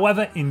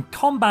 However, in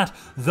combat,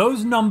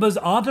 those numbers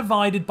are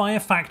divided by a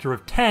factor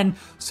of 10,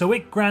 so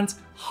it grants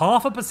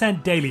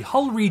 0.5% daily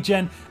hull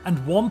regen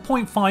and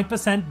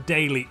 1.5%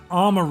 daily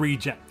armor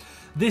regen.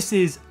 This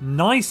is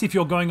nice if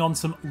you're going on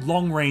some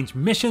long-range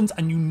missions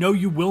and you know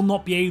you will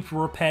not be able to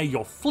repair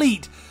your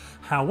fleet.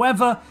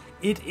 However,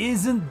 it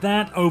isn't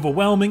that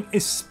overwhelming,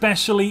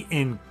 especially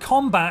in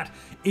combat.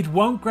 It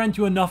won't grant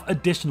you enough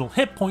additional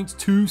hit points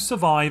to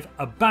survive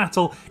a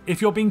battle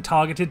if you're being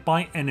targeted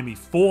by enemy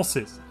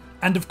forces.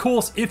 And of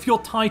course, if your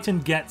Titan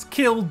gets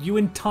killed, you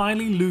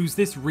entirely lose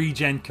this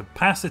regen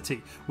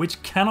capacity,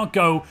 which cannot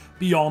go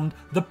beyond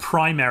the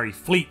primary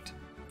fleet.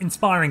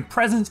 Inspiring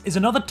Presence is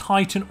another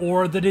Titan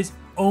aura that is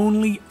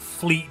only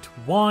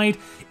fleet-wide.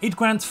 It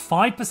grants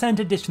 5%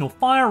 additional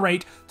fire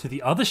rate to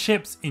the other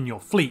ships in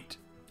your fleet.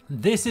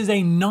 This is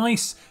a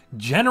nice,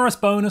 generous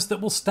bonus that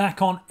will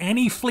stack on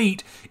any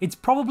fleet. It's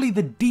probably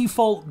the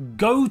default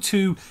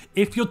go-to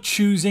if you're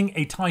choosing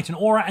a Titan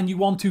aura and you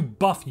want to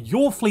buff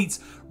your fleets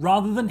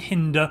rather than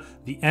hinder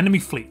the enemy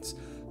fleets.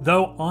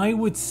 Though I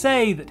would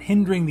say that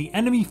hindering the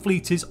enemy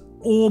fleet is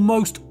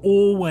almost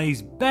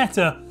always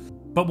better,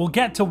 but we'll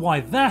get to why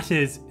that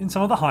is in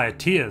some of the higher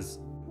tiers.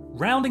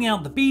 Rounding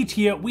out the B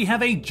tier, we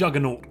have a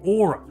Juggernaut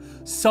Aura.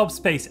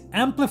 Subspace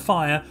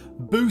Amplifier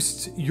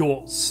boosts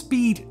your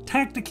speed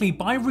tactically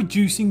by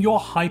reducing your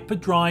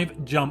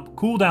hyperdrive jump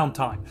cooldown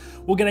time.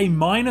 We'll get a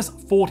minus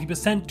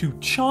 40% to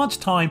charge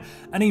time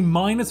and a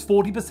minus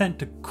 40%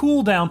 to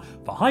cooldown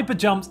for hyper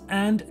jumps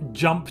and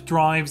jump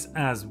drives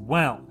as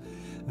well.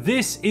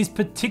 This is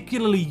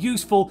particularly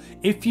useful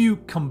if you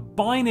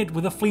combine it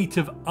with a fleet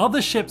of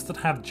other ships that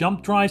have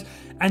jump drives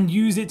and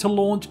use it to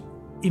launch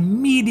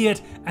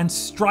immediate and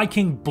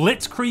striking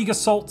blitzkrieg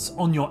assaults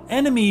on your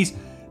enemies,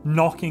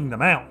 knocking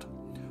them out.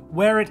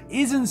 Where it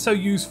isn't so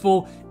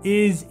useful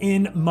is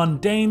in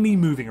mundanely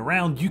moving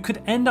around. You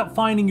could end up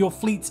finding your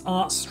fleets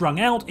are strung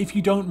out if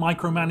you don't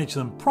micromanage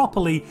them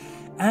properly,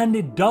 and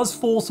it does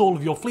force all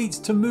of your fleets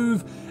to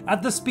move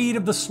at the speed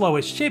of the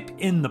slowest ship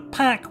in the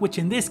pack, which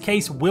in this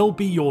case will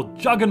be your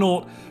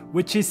Juggernaut,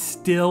 which is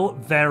still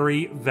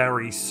very,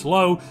 very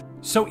slow.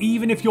 So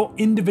even if your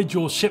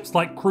individual ships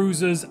like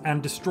cruisers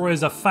and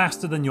destroyers are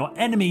faster than your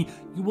enemy,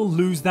 you will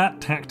lose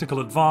that tactical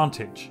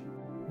advantage.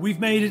 We've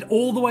made it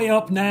all the way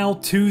up now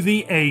to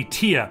the A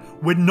tier.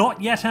 We're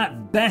not yet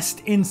at best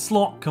in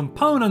slot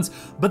components,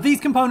 but these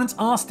components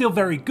are still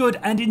very good,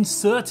 and in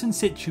certain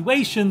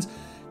situations,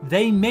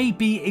 they may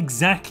be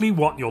exactly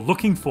what you're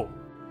looking for.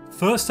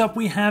 First up,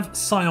 we have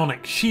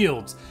psionic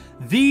shields.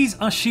 These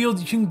are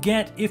shields you can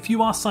get if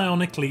you are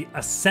psionically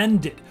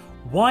ascended.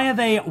 Why are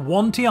they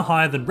one tier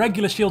higher than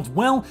regular shields?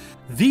 Well,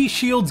 these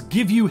shields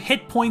give you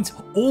hit points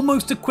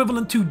almost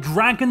equivalent to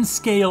dragon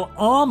scale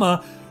armor,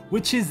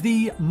 which is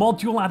the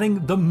module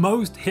adding the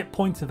most hit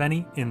points of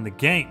any in the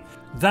game.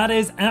 That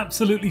is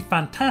absolutely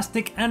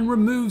fantastic and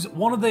removes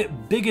one of the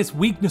biggest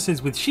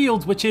weaknesses with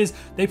shields, which is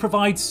they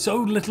provide so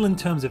little in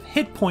terms of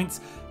hit points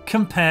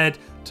compared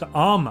to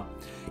armor.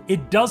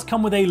 It does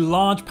come with a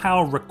large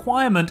power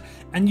requirement,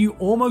 and you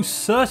almost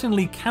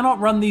certainly cannot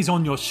run these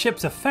on your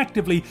ships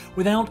effectively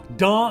without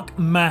dark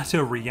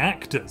matter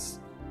reactors.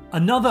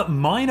 Another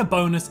minor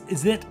bonus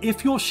is that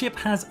if your ship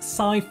has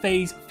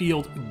Psi-Phase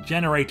Field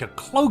Generator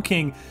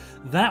cloaking,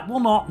 that will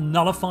not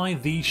nullify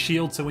these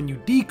shields, so when you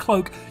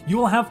decloak, you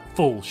will have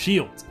full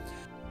shields.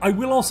 I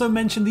will also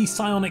mention the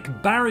psionic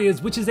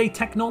barriers, which is a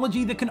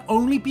technology that can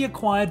only be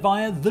acquired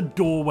via the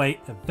Doorway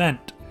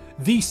event.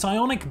 The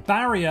psionic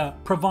barrier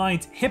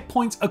provides hit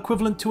points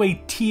equivalent to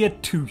a tier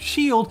 2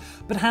 shield,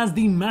 but has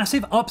the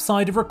massive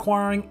upside of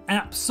requiring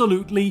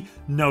absolutely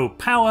no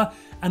power,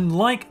 and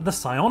like the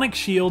psionic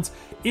shields,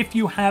 if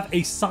you have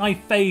a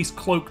Psi-Phase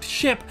cloaked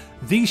ship,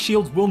 these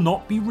shields will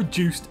not be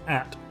reduced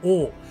at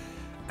all.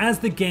 As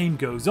the game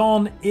goes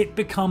on, it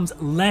becomes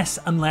less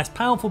and less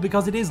powerful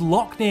because it is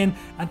locked in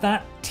at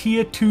that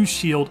tier 2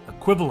 shield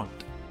equivalent.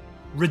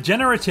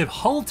 Regenerative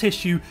hull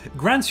tissue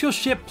grants your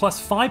ship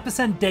plus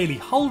 5% daily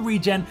hull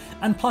regen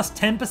and plus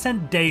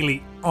 10%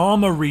 daily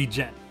armor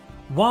regen.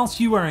 Whilst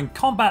you are in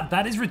combat,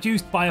 that is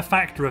reduced by a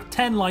factor of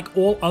 10 like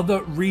all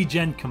other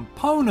regen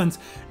components,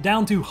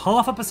 down to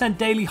 0.5%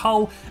 daily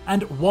hull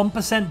and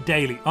 1%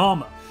 daily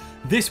armor.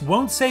 This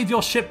won't save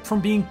your ship from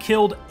being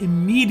killed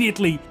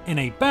immediately in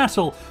a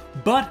battle,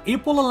 but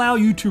it will allow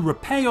you to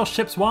repair your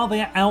ships while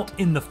they are out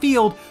in the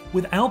field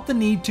without the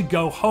need to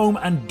go home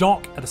and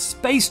dock at a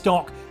space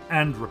dock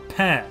and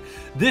repair.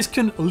 This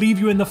can leave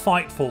you in the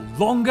fight for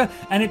longer,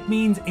 and it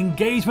means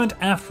engagement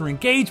after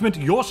engagement,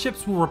 your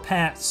ships will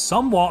repair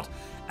somewhat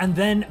and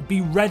then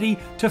be ready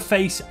to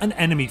face an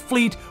enemy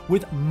fleet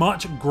with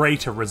much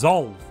greater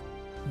resolve.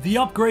 The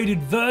upgraded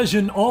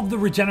version of the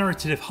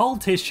regenerative hull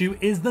tissue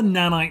is the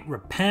nanite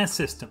repair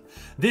system.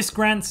 This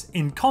grants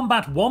in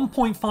combat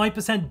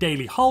 1.5%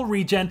 daily hull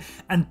regen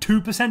and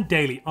 2%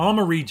 daily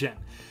armor regen.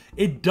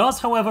 It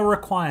does, however,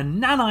 require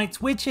nanites,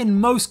 which in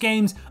most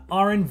games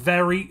are in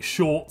very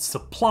short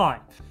supply.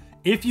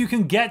 If you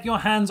can get your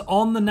hands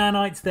on the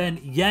nanites, then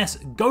yes,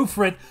 go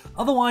for it.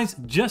 Otherwise,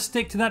 just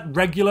stick to that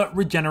regular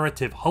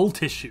regenerative hull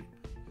tissue.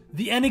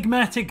 The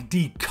enigmatic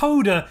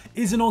decoder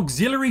is an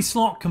auxiliary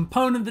slot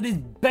component that is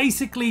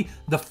basically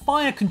the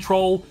fire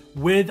control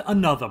with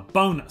another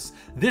bonus.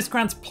 This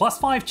grants plus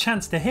 5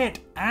 chance to hit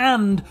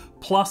and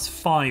plus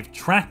 5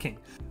 tracking.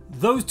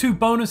 Those two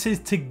bonuses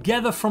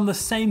together from the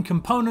same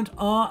component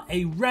are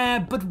a rare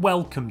but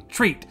welcome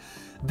treat.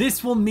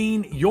 This will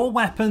mean your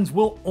weapons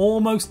will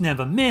almost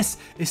never miss,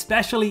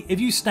 especially if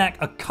you stack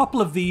a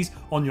couple of these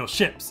on your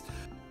ships.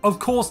 Of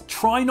course,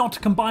 try not to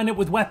combine it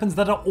with weapons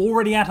that are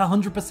already at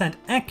 100%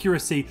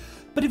 accuracy,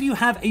 but if you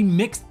have a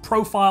mixed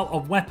profile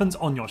of weapons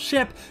on your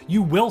ship,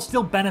 you will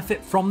still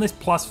benefit from this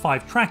plus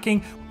 5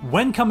 tracking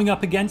when coming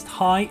up against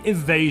high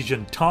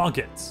evasion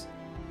targets.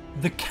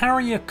 The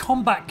carrier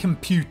combat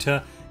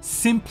computer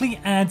simply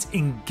adds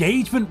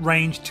engagement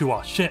range to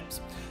our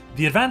ships.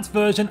 The advanced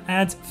version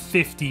adds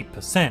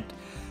 50%.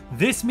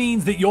 This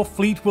means that your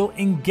fleet will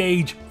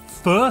engage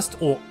first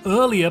or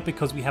earlier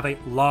because we have a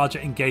larger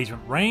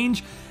engagement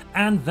range,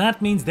 and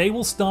that means they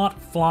will start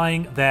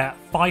flying their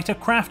fighter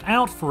craft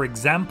out, for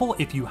example,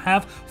 if you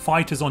have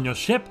fighters on your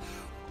ship,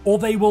 or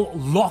they will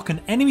lock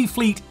an enemy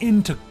fleet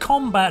into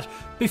combat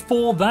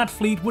before that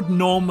fleet would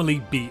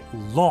normally be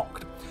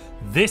locked.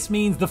 This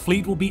means the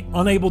fleet will be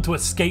unable to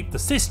escape the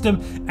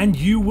system, and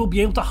you will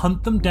be able to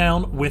hunt them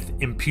down with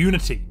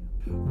impunity.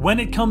 When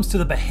it comes to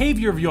the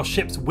behavior of your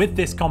ships with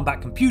this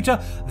combat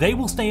computer, they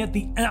will stay at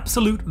the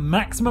absolute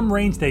maximum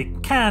range they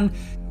can,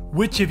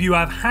 which if you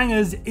have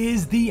hangars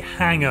is the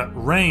hangar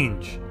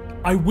range.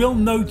 I will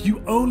note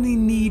you only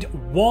need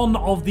one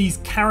of these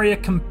carrier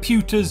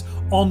computers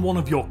on one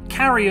of your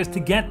carriers to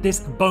get this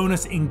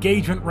bonus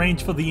engagement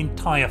range for the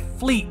entire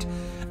fleet,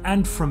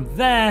 and from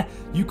there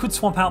you could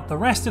swap out the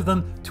rest of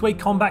them to a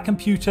combat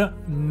computer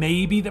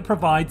maybe that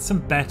provides some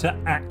better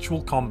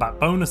actual combat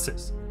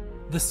bonuses.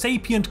 The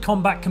Sapient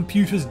combat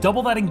computers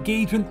double that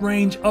engagement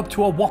range up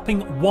to a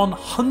whopping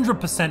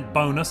 100%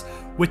 bonus,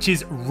 which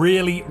is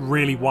really,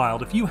 really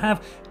wild. If you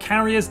have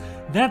carriers,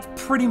 that's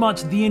pretty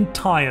much the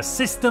entire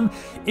system.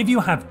 If you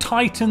have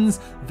Titans,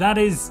 that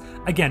is,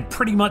 again,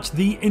 pretty much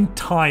the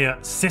entire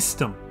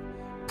system.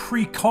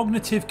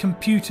 Precognitive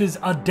computers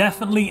are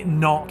definitely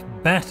not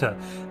better.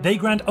 They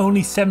grant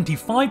only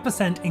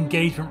 75%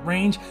 engagement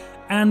range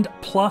and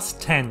plus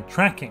 10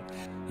 tracking.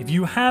 If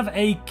you have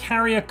a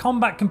carrier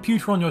combat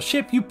computer on your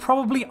ship, you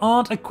probably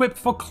aren't equipped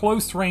for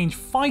close range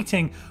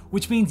fighting,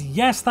 which means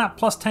yes, that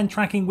plus 10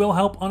 tracking will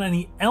help on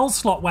any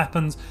L-slot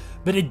weapons,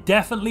 but it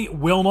definitely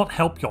will not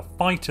help your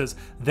fighters.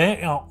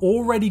 They are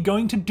already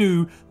going to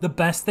do the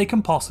best they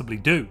can possibly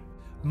do.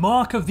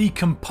 Mark of the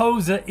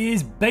Composer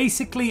is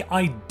basically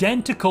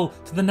identical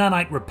to the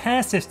Nanite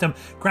repair system,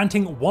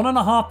 granting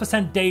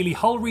 1.5% daily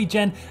hull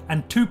regen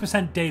and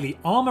 2% daily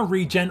armor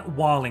regen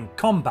while in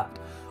combat.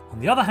 On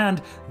the other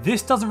hand,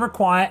 this doesn't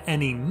require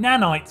any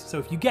nanites, so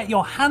if you get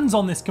your hands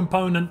on this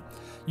component,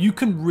 you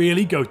can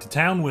really go to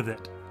town with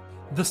it.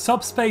 The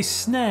Subspace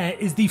Snare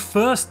is the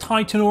first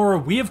Titan aura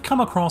we have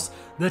come across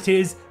that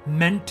is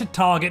meant to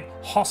target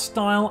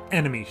hostile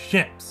enemy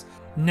ships.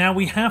 Now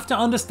we have to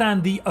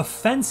understand the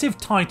offensive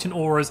Titan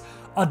auras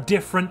are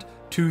different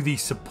to the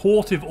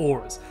supportive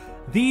auras.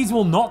 These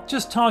will not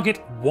just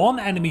target one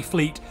enemy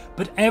fleet,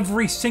 but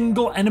every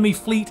single enemy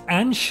fleet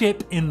and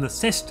ship in the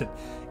system,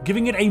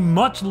 giving it a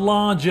much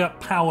larger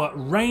power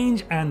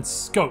range and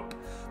scope.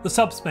 The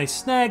Subspace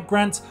Snare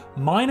grants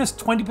minus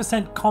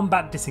 20%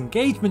 combat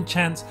disengagement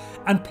chance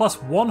and plus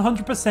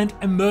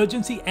 100%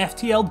 emergency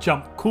FTL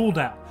jump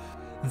cooldown.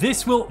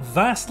 This will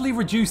vastly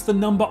reduce the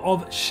number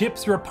of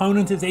ships your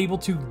opponent is able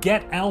to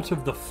get out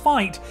of the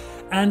fight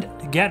and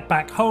get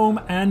back home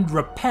and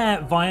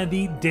repair via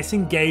the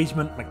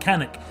disengagement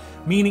mechanic,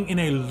 meaning in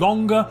a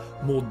longer,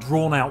 more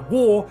drawn out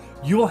war,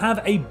 you will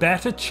have a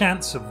better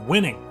chance of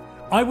winning.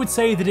 I would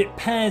say that it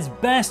pairs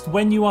best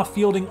when you are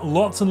fielding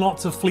lots and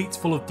lots of fleets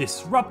full of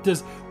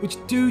disruptors, which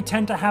do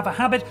tend to have a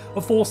habit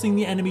of forcing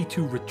the enemy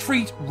to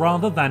retreat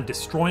rather than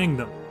destroying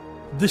them.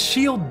 The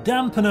Shield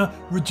Dampener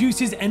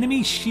reduces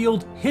enemy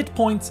shield hit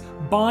points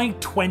by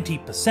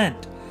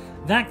 20%.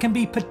 That can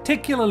be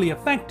particularly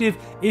effective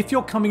if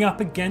you're coming up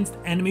against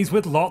enemies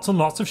with lots and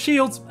lots of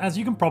shields, as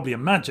you can probably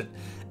imagine.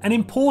 An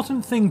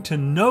important thing to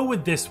know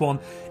with this one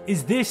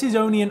is this is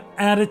only an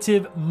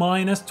additive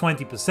minus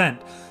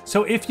 20%.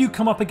 So if you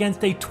come up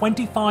against a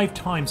 25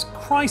 times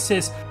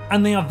crisis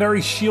and they are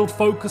very shield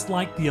focused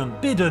like the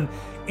Unbidden,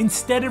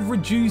 instead of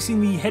reducing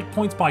the hit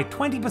points by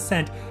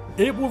 20%,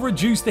 it will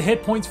reduce the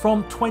hit points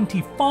from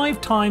 25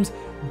 times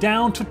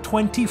down to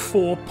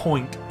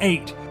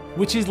 24.8,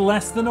 which is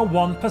less than a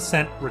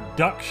 1%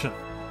 reduction.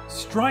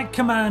 Strike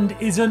Command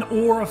is an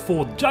aura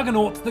for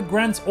Juggernaut that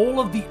grants all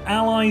of the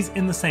allies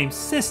in the same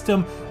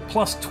system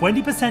plus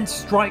 20%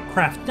 strike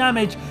craft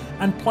damage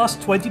and plus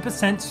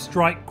 20%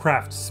 strike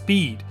craft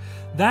speed.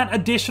 That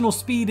additional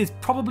speed is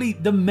probably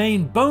the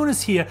main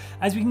bonus here,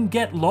 as we can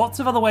get lots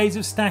of other ways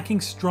of stacking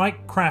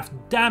strike craft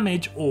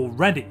damage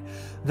already.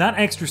 That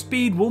extra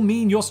speed will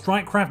mean your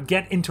strike craft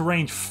get into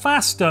range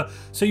faster,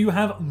 so you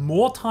have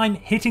more time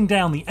hitting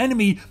down the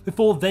enemy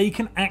before they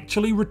can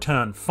actually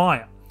return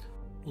fire.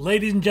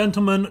 Ladies and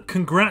gentlemen,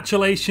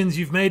 congratulations,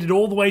 you've made it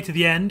all the way to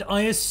the end.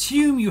 I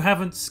assume you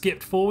haven't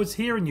skipped forwards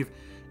here and you've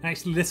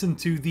actually listened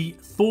to the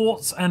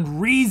thoughts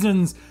and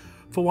reasons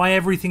for why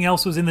everything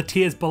else was in the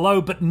tiers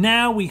below, but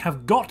now we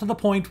have got to the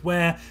point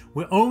where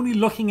we're only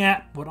looking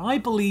at what I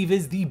believe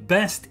is the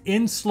best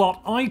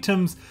in-slot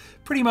items,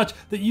 pretty much,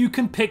 that you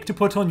can pick to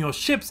put on your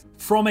ships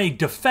from a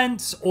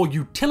defense or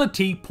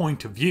utility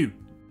point of view.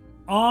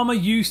 Armor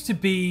used to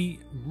be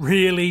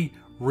really,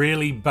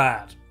 really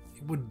bad.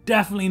 It would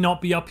definitely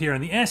not be up here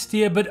in the S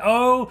tier, but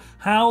oh,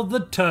 how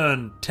the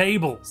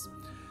turntables.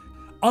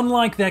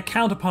 Unlike their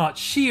counterpart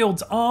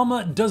shields,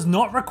 armor does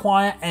not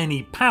require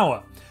any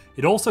power.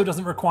 It also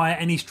doesn't require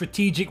any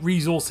strategic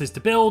resources to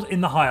build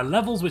in the higher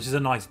levels, which is a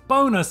nice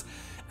bonus,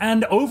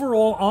 and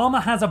overall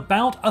armor has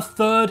about a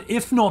third,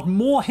 if not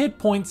more, hit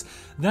points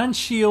than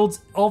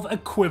shields of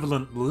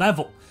equivalent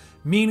level,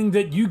 meaning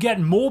that you get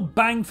more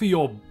bang for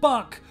your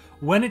buck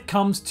when it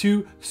comes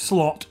to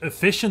slot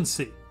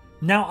efficiency.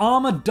 Now,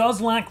 armor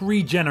does lack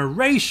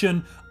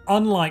regeneration.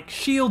 Unlike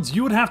shields,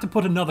 you would have to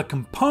put another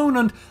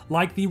component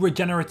like the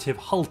regenerative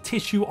hull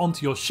tissue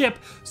onto your ship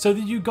so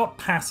that you got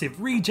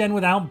passive regen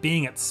without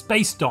being at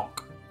space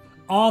dock.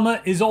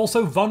 Armor is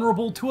also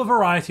vulnerable to a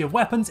variety of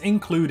weapons,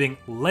 including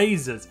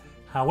lasers.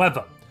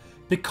 However,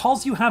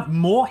 because you have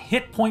more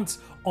hit points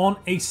on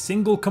a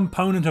single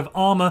component of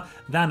armor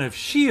than of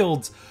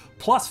shields,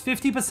 plus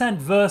 50%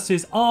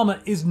 versus armor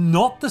is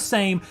not the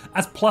same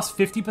as plus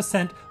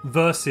 50%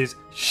 versus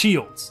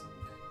shields.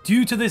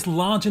 Due to this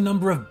larger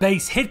number of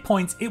base hit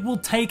points, it will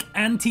take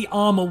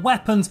anti-armor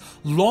weapons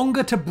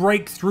longer to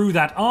break through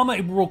that armor.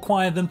 It will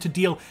require them to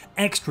deal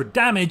extra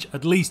damage,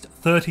 at least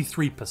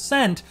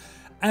 33%,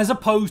 as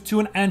opposed to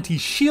an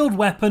anti-shield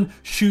weapon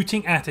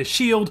shooting at a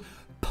shield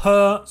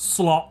per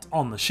slot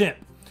on the ship.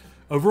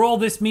 Overall,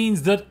 this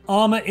means that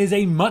armor is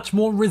a much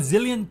more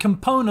resilient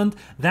component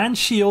than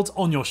shields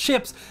on your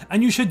ships,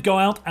 and you should go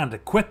out and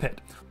equip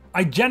it.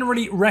 I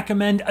generally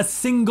recommend a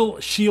single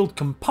shield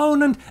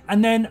component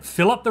and then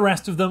fill up the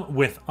rest of them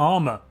with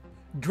armor.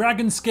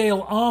 Dragon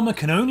scale armor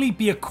can only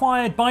be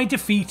acquired by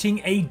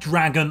defeating a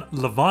Dragon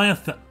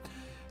Leviathan.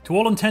 To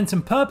all intents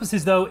and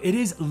purposes though, it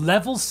is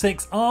level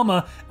 6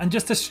 armor and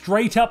just a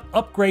straight up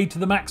upgrade to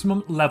the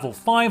maximum level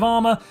 5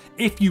 armor.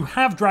 If you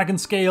have Dragon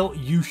scale,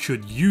 you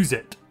should use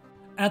it.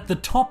 At the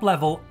top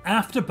level,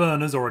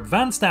 afterburners or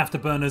advanced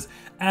afterburners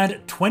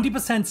add 20%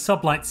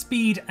 sublight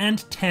speed and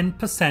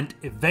 10%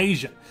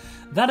 evasion.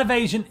 That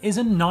evasion is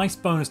a nice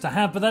bonus to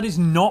have, but that is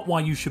not why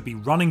you should be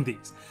running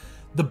these.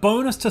 The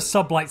bonus to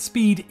sublight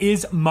speed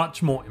is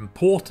much more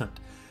important.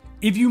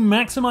 If you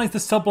maximize the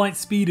sublight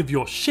speed of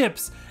your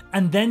ships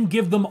and then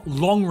give them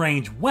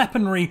long-range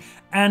weaponry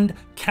and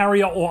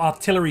carrier or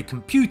artillery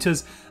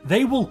computers,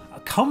 they will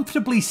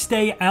comfortably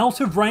stay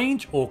out of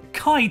range or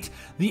kite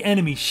the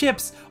enemy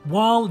ships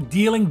while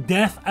dealing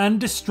death and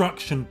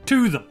destruction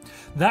to them.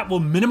 That will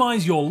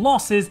minimize your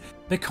losses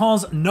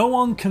because no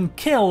one can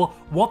kill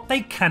what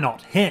they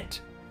cannot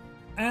hit.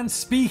 And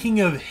speaking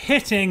of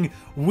hitting,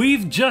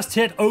 we've just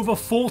hit over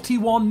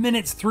 41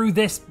 minutes through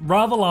this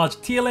rather large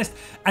tier list,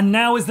 and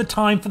now is the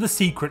time for the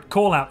secret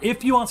call out.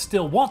 If you are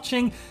still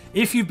watching,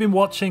 if you've been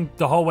watching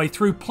the whole way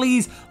through,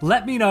 please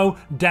let me know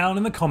down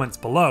in the comments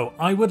below.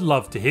 I would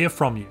love to hear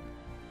from you.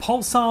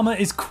 Pulse armor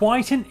is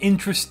quite an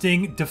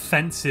interesting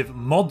defensive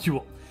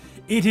module.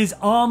 It is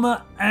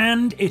armor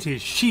and it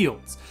is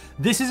shields.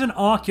 This is an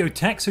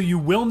archaeotech, so you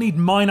will need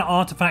minor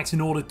artifacts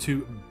in order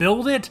to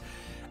build it.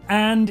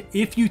 And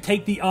if you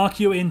take the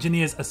Archeo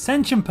Engineer's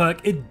Ascension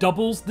perk, it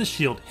doubles the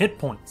shield hit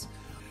points.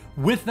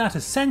 With that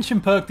Ascension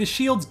perk, the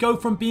shields go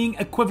from being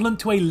equivalent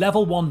to a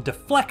level 1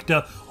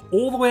 deflector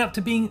all the way up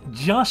to being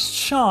just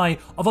shy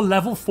of a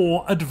level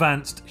 4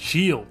 advanced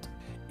shield.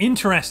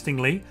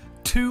 Interestingly,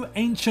 2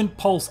 ancient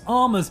pulse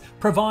armors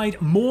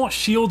provide more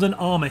shield and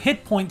armor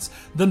hit points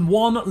than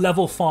 1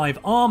 level 5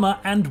 armor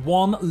and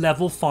 1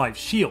 level 5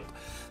 shield.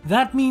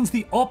 That means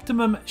the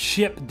optimum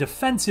ship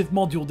defensive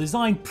module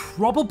design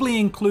probably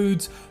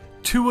includes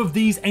 2 of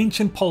these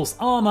ancient pulse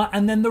armor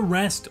and then the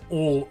rest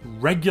all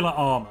regular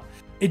armor.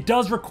 It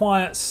does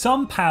require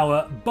some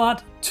power,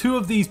 but 2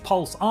 of these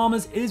pulse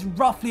armors is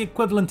roughly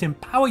equivalent in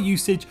power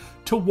usage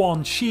to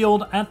 1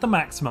 shield at the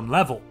maximum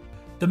level.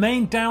 The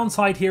main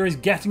downside here is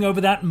getting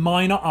over that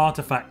minor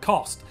artifact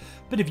cost,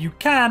 but if you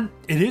can,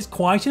 it is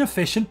quite an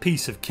efficient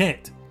piece of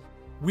kit.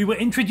 We were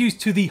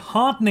introduced to the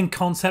hardening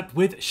concept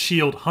with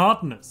shield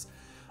hardeners.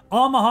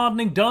 Armor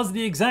hardening does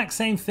the exact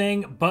same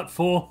thing, but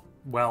for,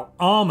 well,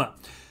 armor.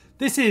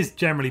 This is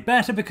generally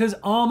better because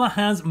armor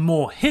has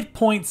more hit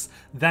points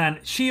than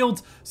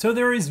shields, so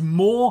there is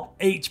more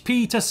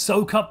HP to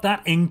soak up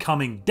that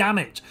incoming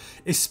damage,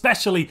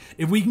 especially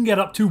if we can get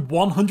up to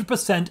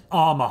 100%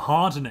 armor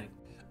hardening.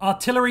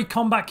 Artillery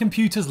combat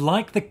computers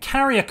like the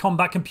carrier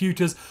combat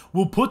computers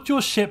will put your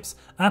ships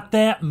at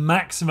their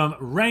maximum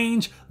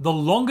range, the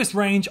longest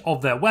range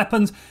of their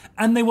weapons,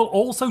 and they will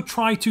also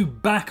try to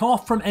back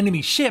off from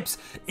enemy ships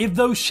if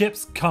those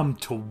ships come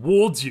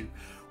towards you,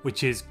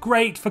 which is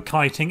great for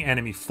kiting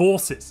enemy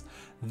forces.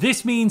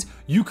 This means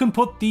you can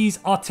put these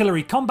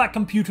artillery combat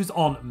computers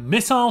on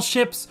missile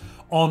ships,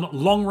 on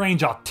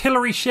long-range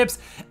artillery ships,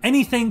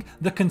 anything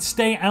that can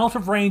stay out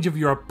of range of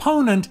your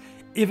opponent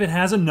if it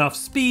has enough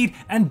speed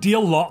and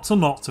deal lots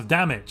and lots of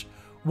damage.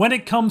 When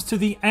it comes to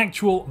the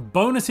actual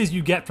bonuses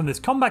you get from this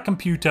combat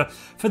computer,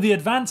 for the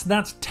advanced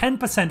that's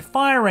 10%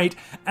 fire rate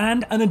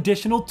and an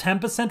additional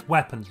 10%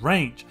 weapons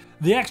range.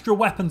 The extra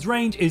weapons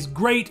range is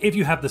great if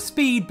you have the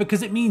speed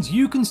because it means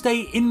you can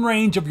stay in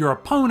range of your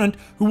opponent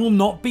who will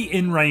not be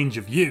in range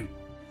of you.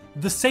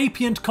 The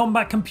Sapient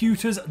combat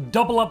computers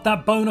double up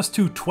that bonus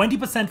to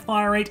 20%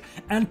 fire rate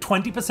and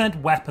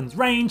 20% weapons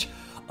range,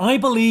 I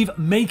believe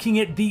making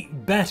it the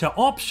better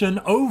option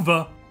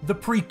over the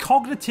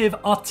precognitive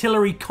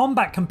artillery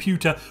combat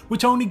computer,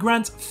 which only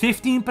grants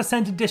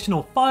 15%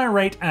 additional fire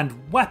rate and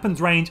weapons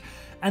range,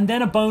 and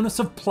then a bonus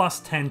of plus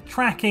 10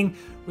 tracking,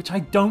 which I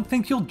don't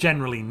think you'll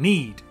generally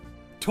need.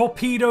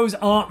 Torpedoes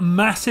are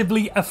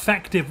massively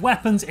effective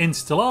weapons in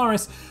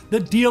Stellaris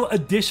that deal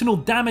additional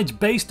damage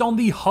based on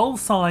the hull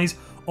size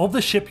of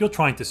the ship you're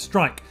trying to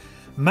strike.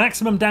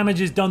 Maximum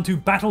damage is done to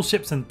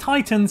battleships and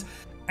titans,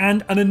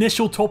 and an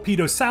initial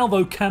torpedo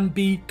salvo can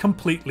be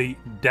completely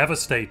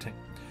devastating.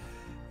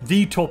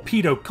 The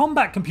torpedo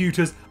combat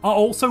computers are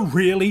also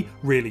really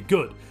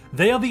good.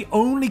 They are the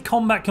only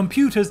combat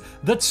computers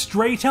that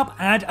straight up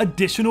add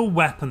additional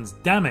weapons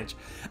damage,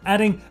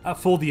 adding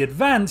for the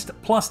advanced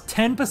plus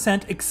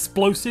 10%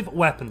 explosive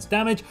weapons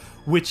damage,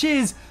 which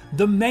is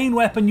the main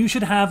weapon you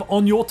should have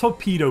on your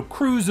torpedo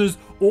cruisers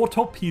or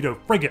torpedo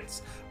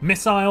frigates,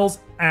 missiles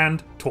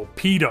and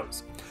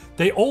torpedoes.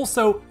 They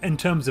also, in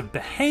terms of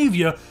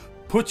behavior,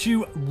 put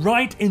you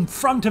right in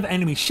front of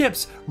enemy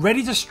ships,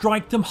 ready to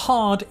strike them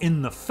hard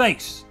in the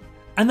face.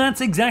 And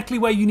that's exactly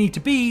where you need to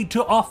be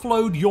to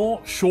offload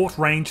your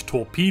short-range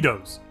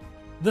torpedoes.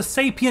 The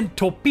Sapient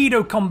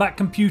Torpedo Combat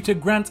Computer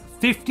grants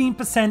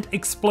 15%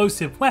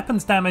 explosive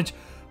weapons damage,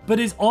 but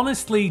is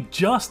honestly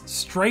just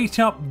straight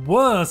up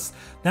worse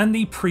than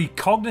the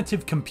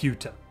Precognitive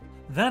Computer.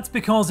 That's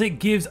because it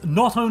gives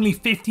not only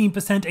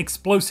 15%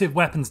 explosive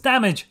weapons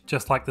damage,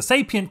 just like the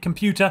Sapient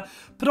Computer,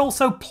 but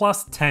also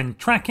plus 10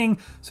 tracking,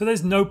 so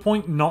there's no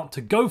point not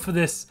to go for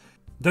this,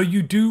 though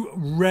you do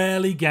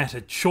rarely get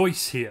a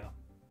choice here.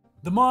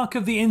 The mark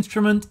of the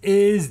instrument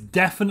is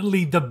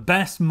definitely the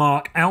best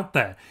mark out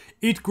there.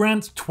 It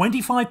grants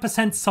 25%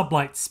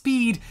 sublight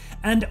speed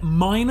and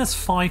minus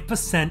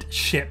 5%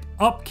 ship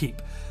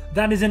upkeep.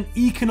 That is an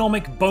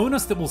economic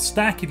bonus that will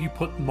stack if you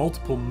put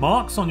multiple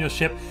marks on your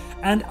ship,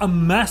 and a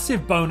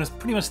massive bonus,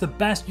 pretty much the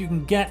best you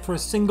can get for a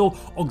single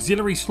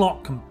auxiliary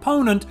slot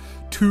component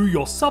to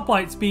your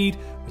sublight speed,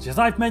 which, as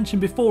I've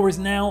mentioned before, is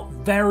now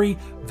very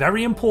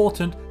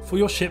important for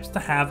your ships to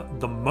have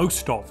the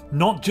most of.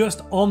 Not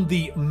just on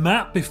the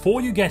map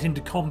before you get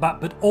into combat,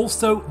 but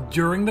also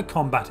during the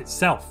combat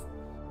itself.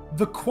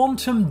 The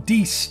Quantum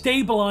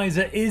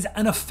Destabilizer is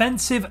an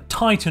offensive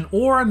Titan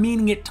aura,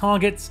 meaning it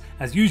targets,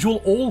 as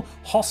usual, all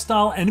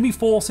hostile enemy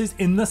forces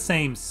in the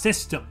same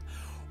system.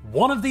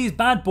 One of these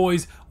bad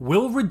boys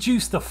will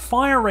reduce the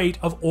fire rate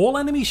of all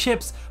enemy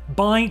ships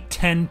by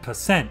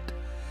 10%.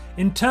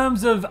 In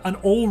terms of an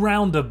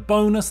all-rounder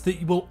bonus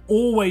that will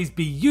always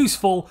be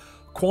useful,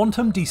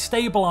 Quantum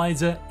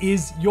Destabilizer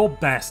is your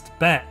best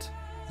bet.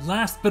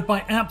 Last but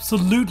by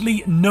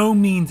absolutely no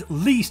means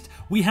least,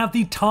 we have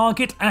the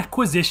Target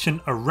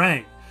Acquisition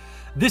Array.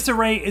 This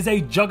array is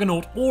a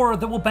Juggernaut aura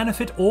that will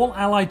benefit all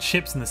allied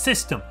ships in the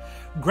system,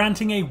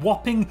 granting a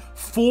whopping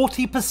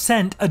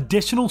 40%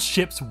 additional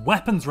ships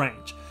weapons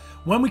range.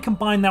 When we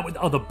combine that with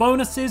other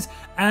bonuses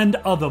and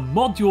other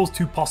modules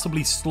to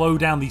possibly slow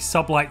down the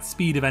sublight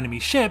speed of enemy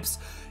ships,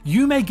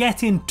 you may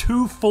get in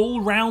 2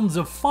 full rounds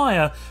of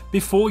fire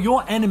before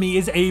your enemy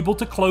is able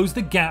to close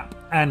the gap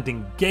and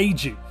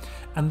engage you.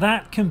 And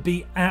that can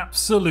be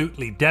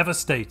absolutely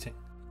devastating.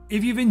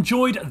 If you've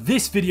enjoyed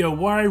this video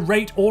where I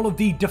rate all of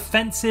the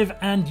defensive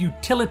and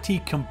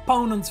utility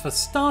components for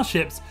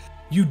starships,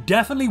 you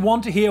definitely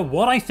want to hear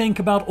what I think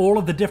about all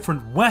of the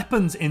different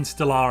weapons in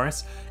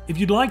Stellaris. If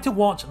you'd like to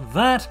watch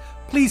that,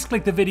 please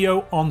click the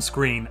video on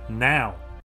screen now.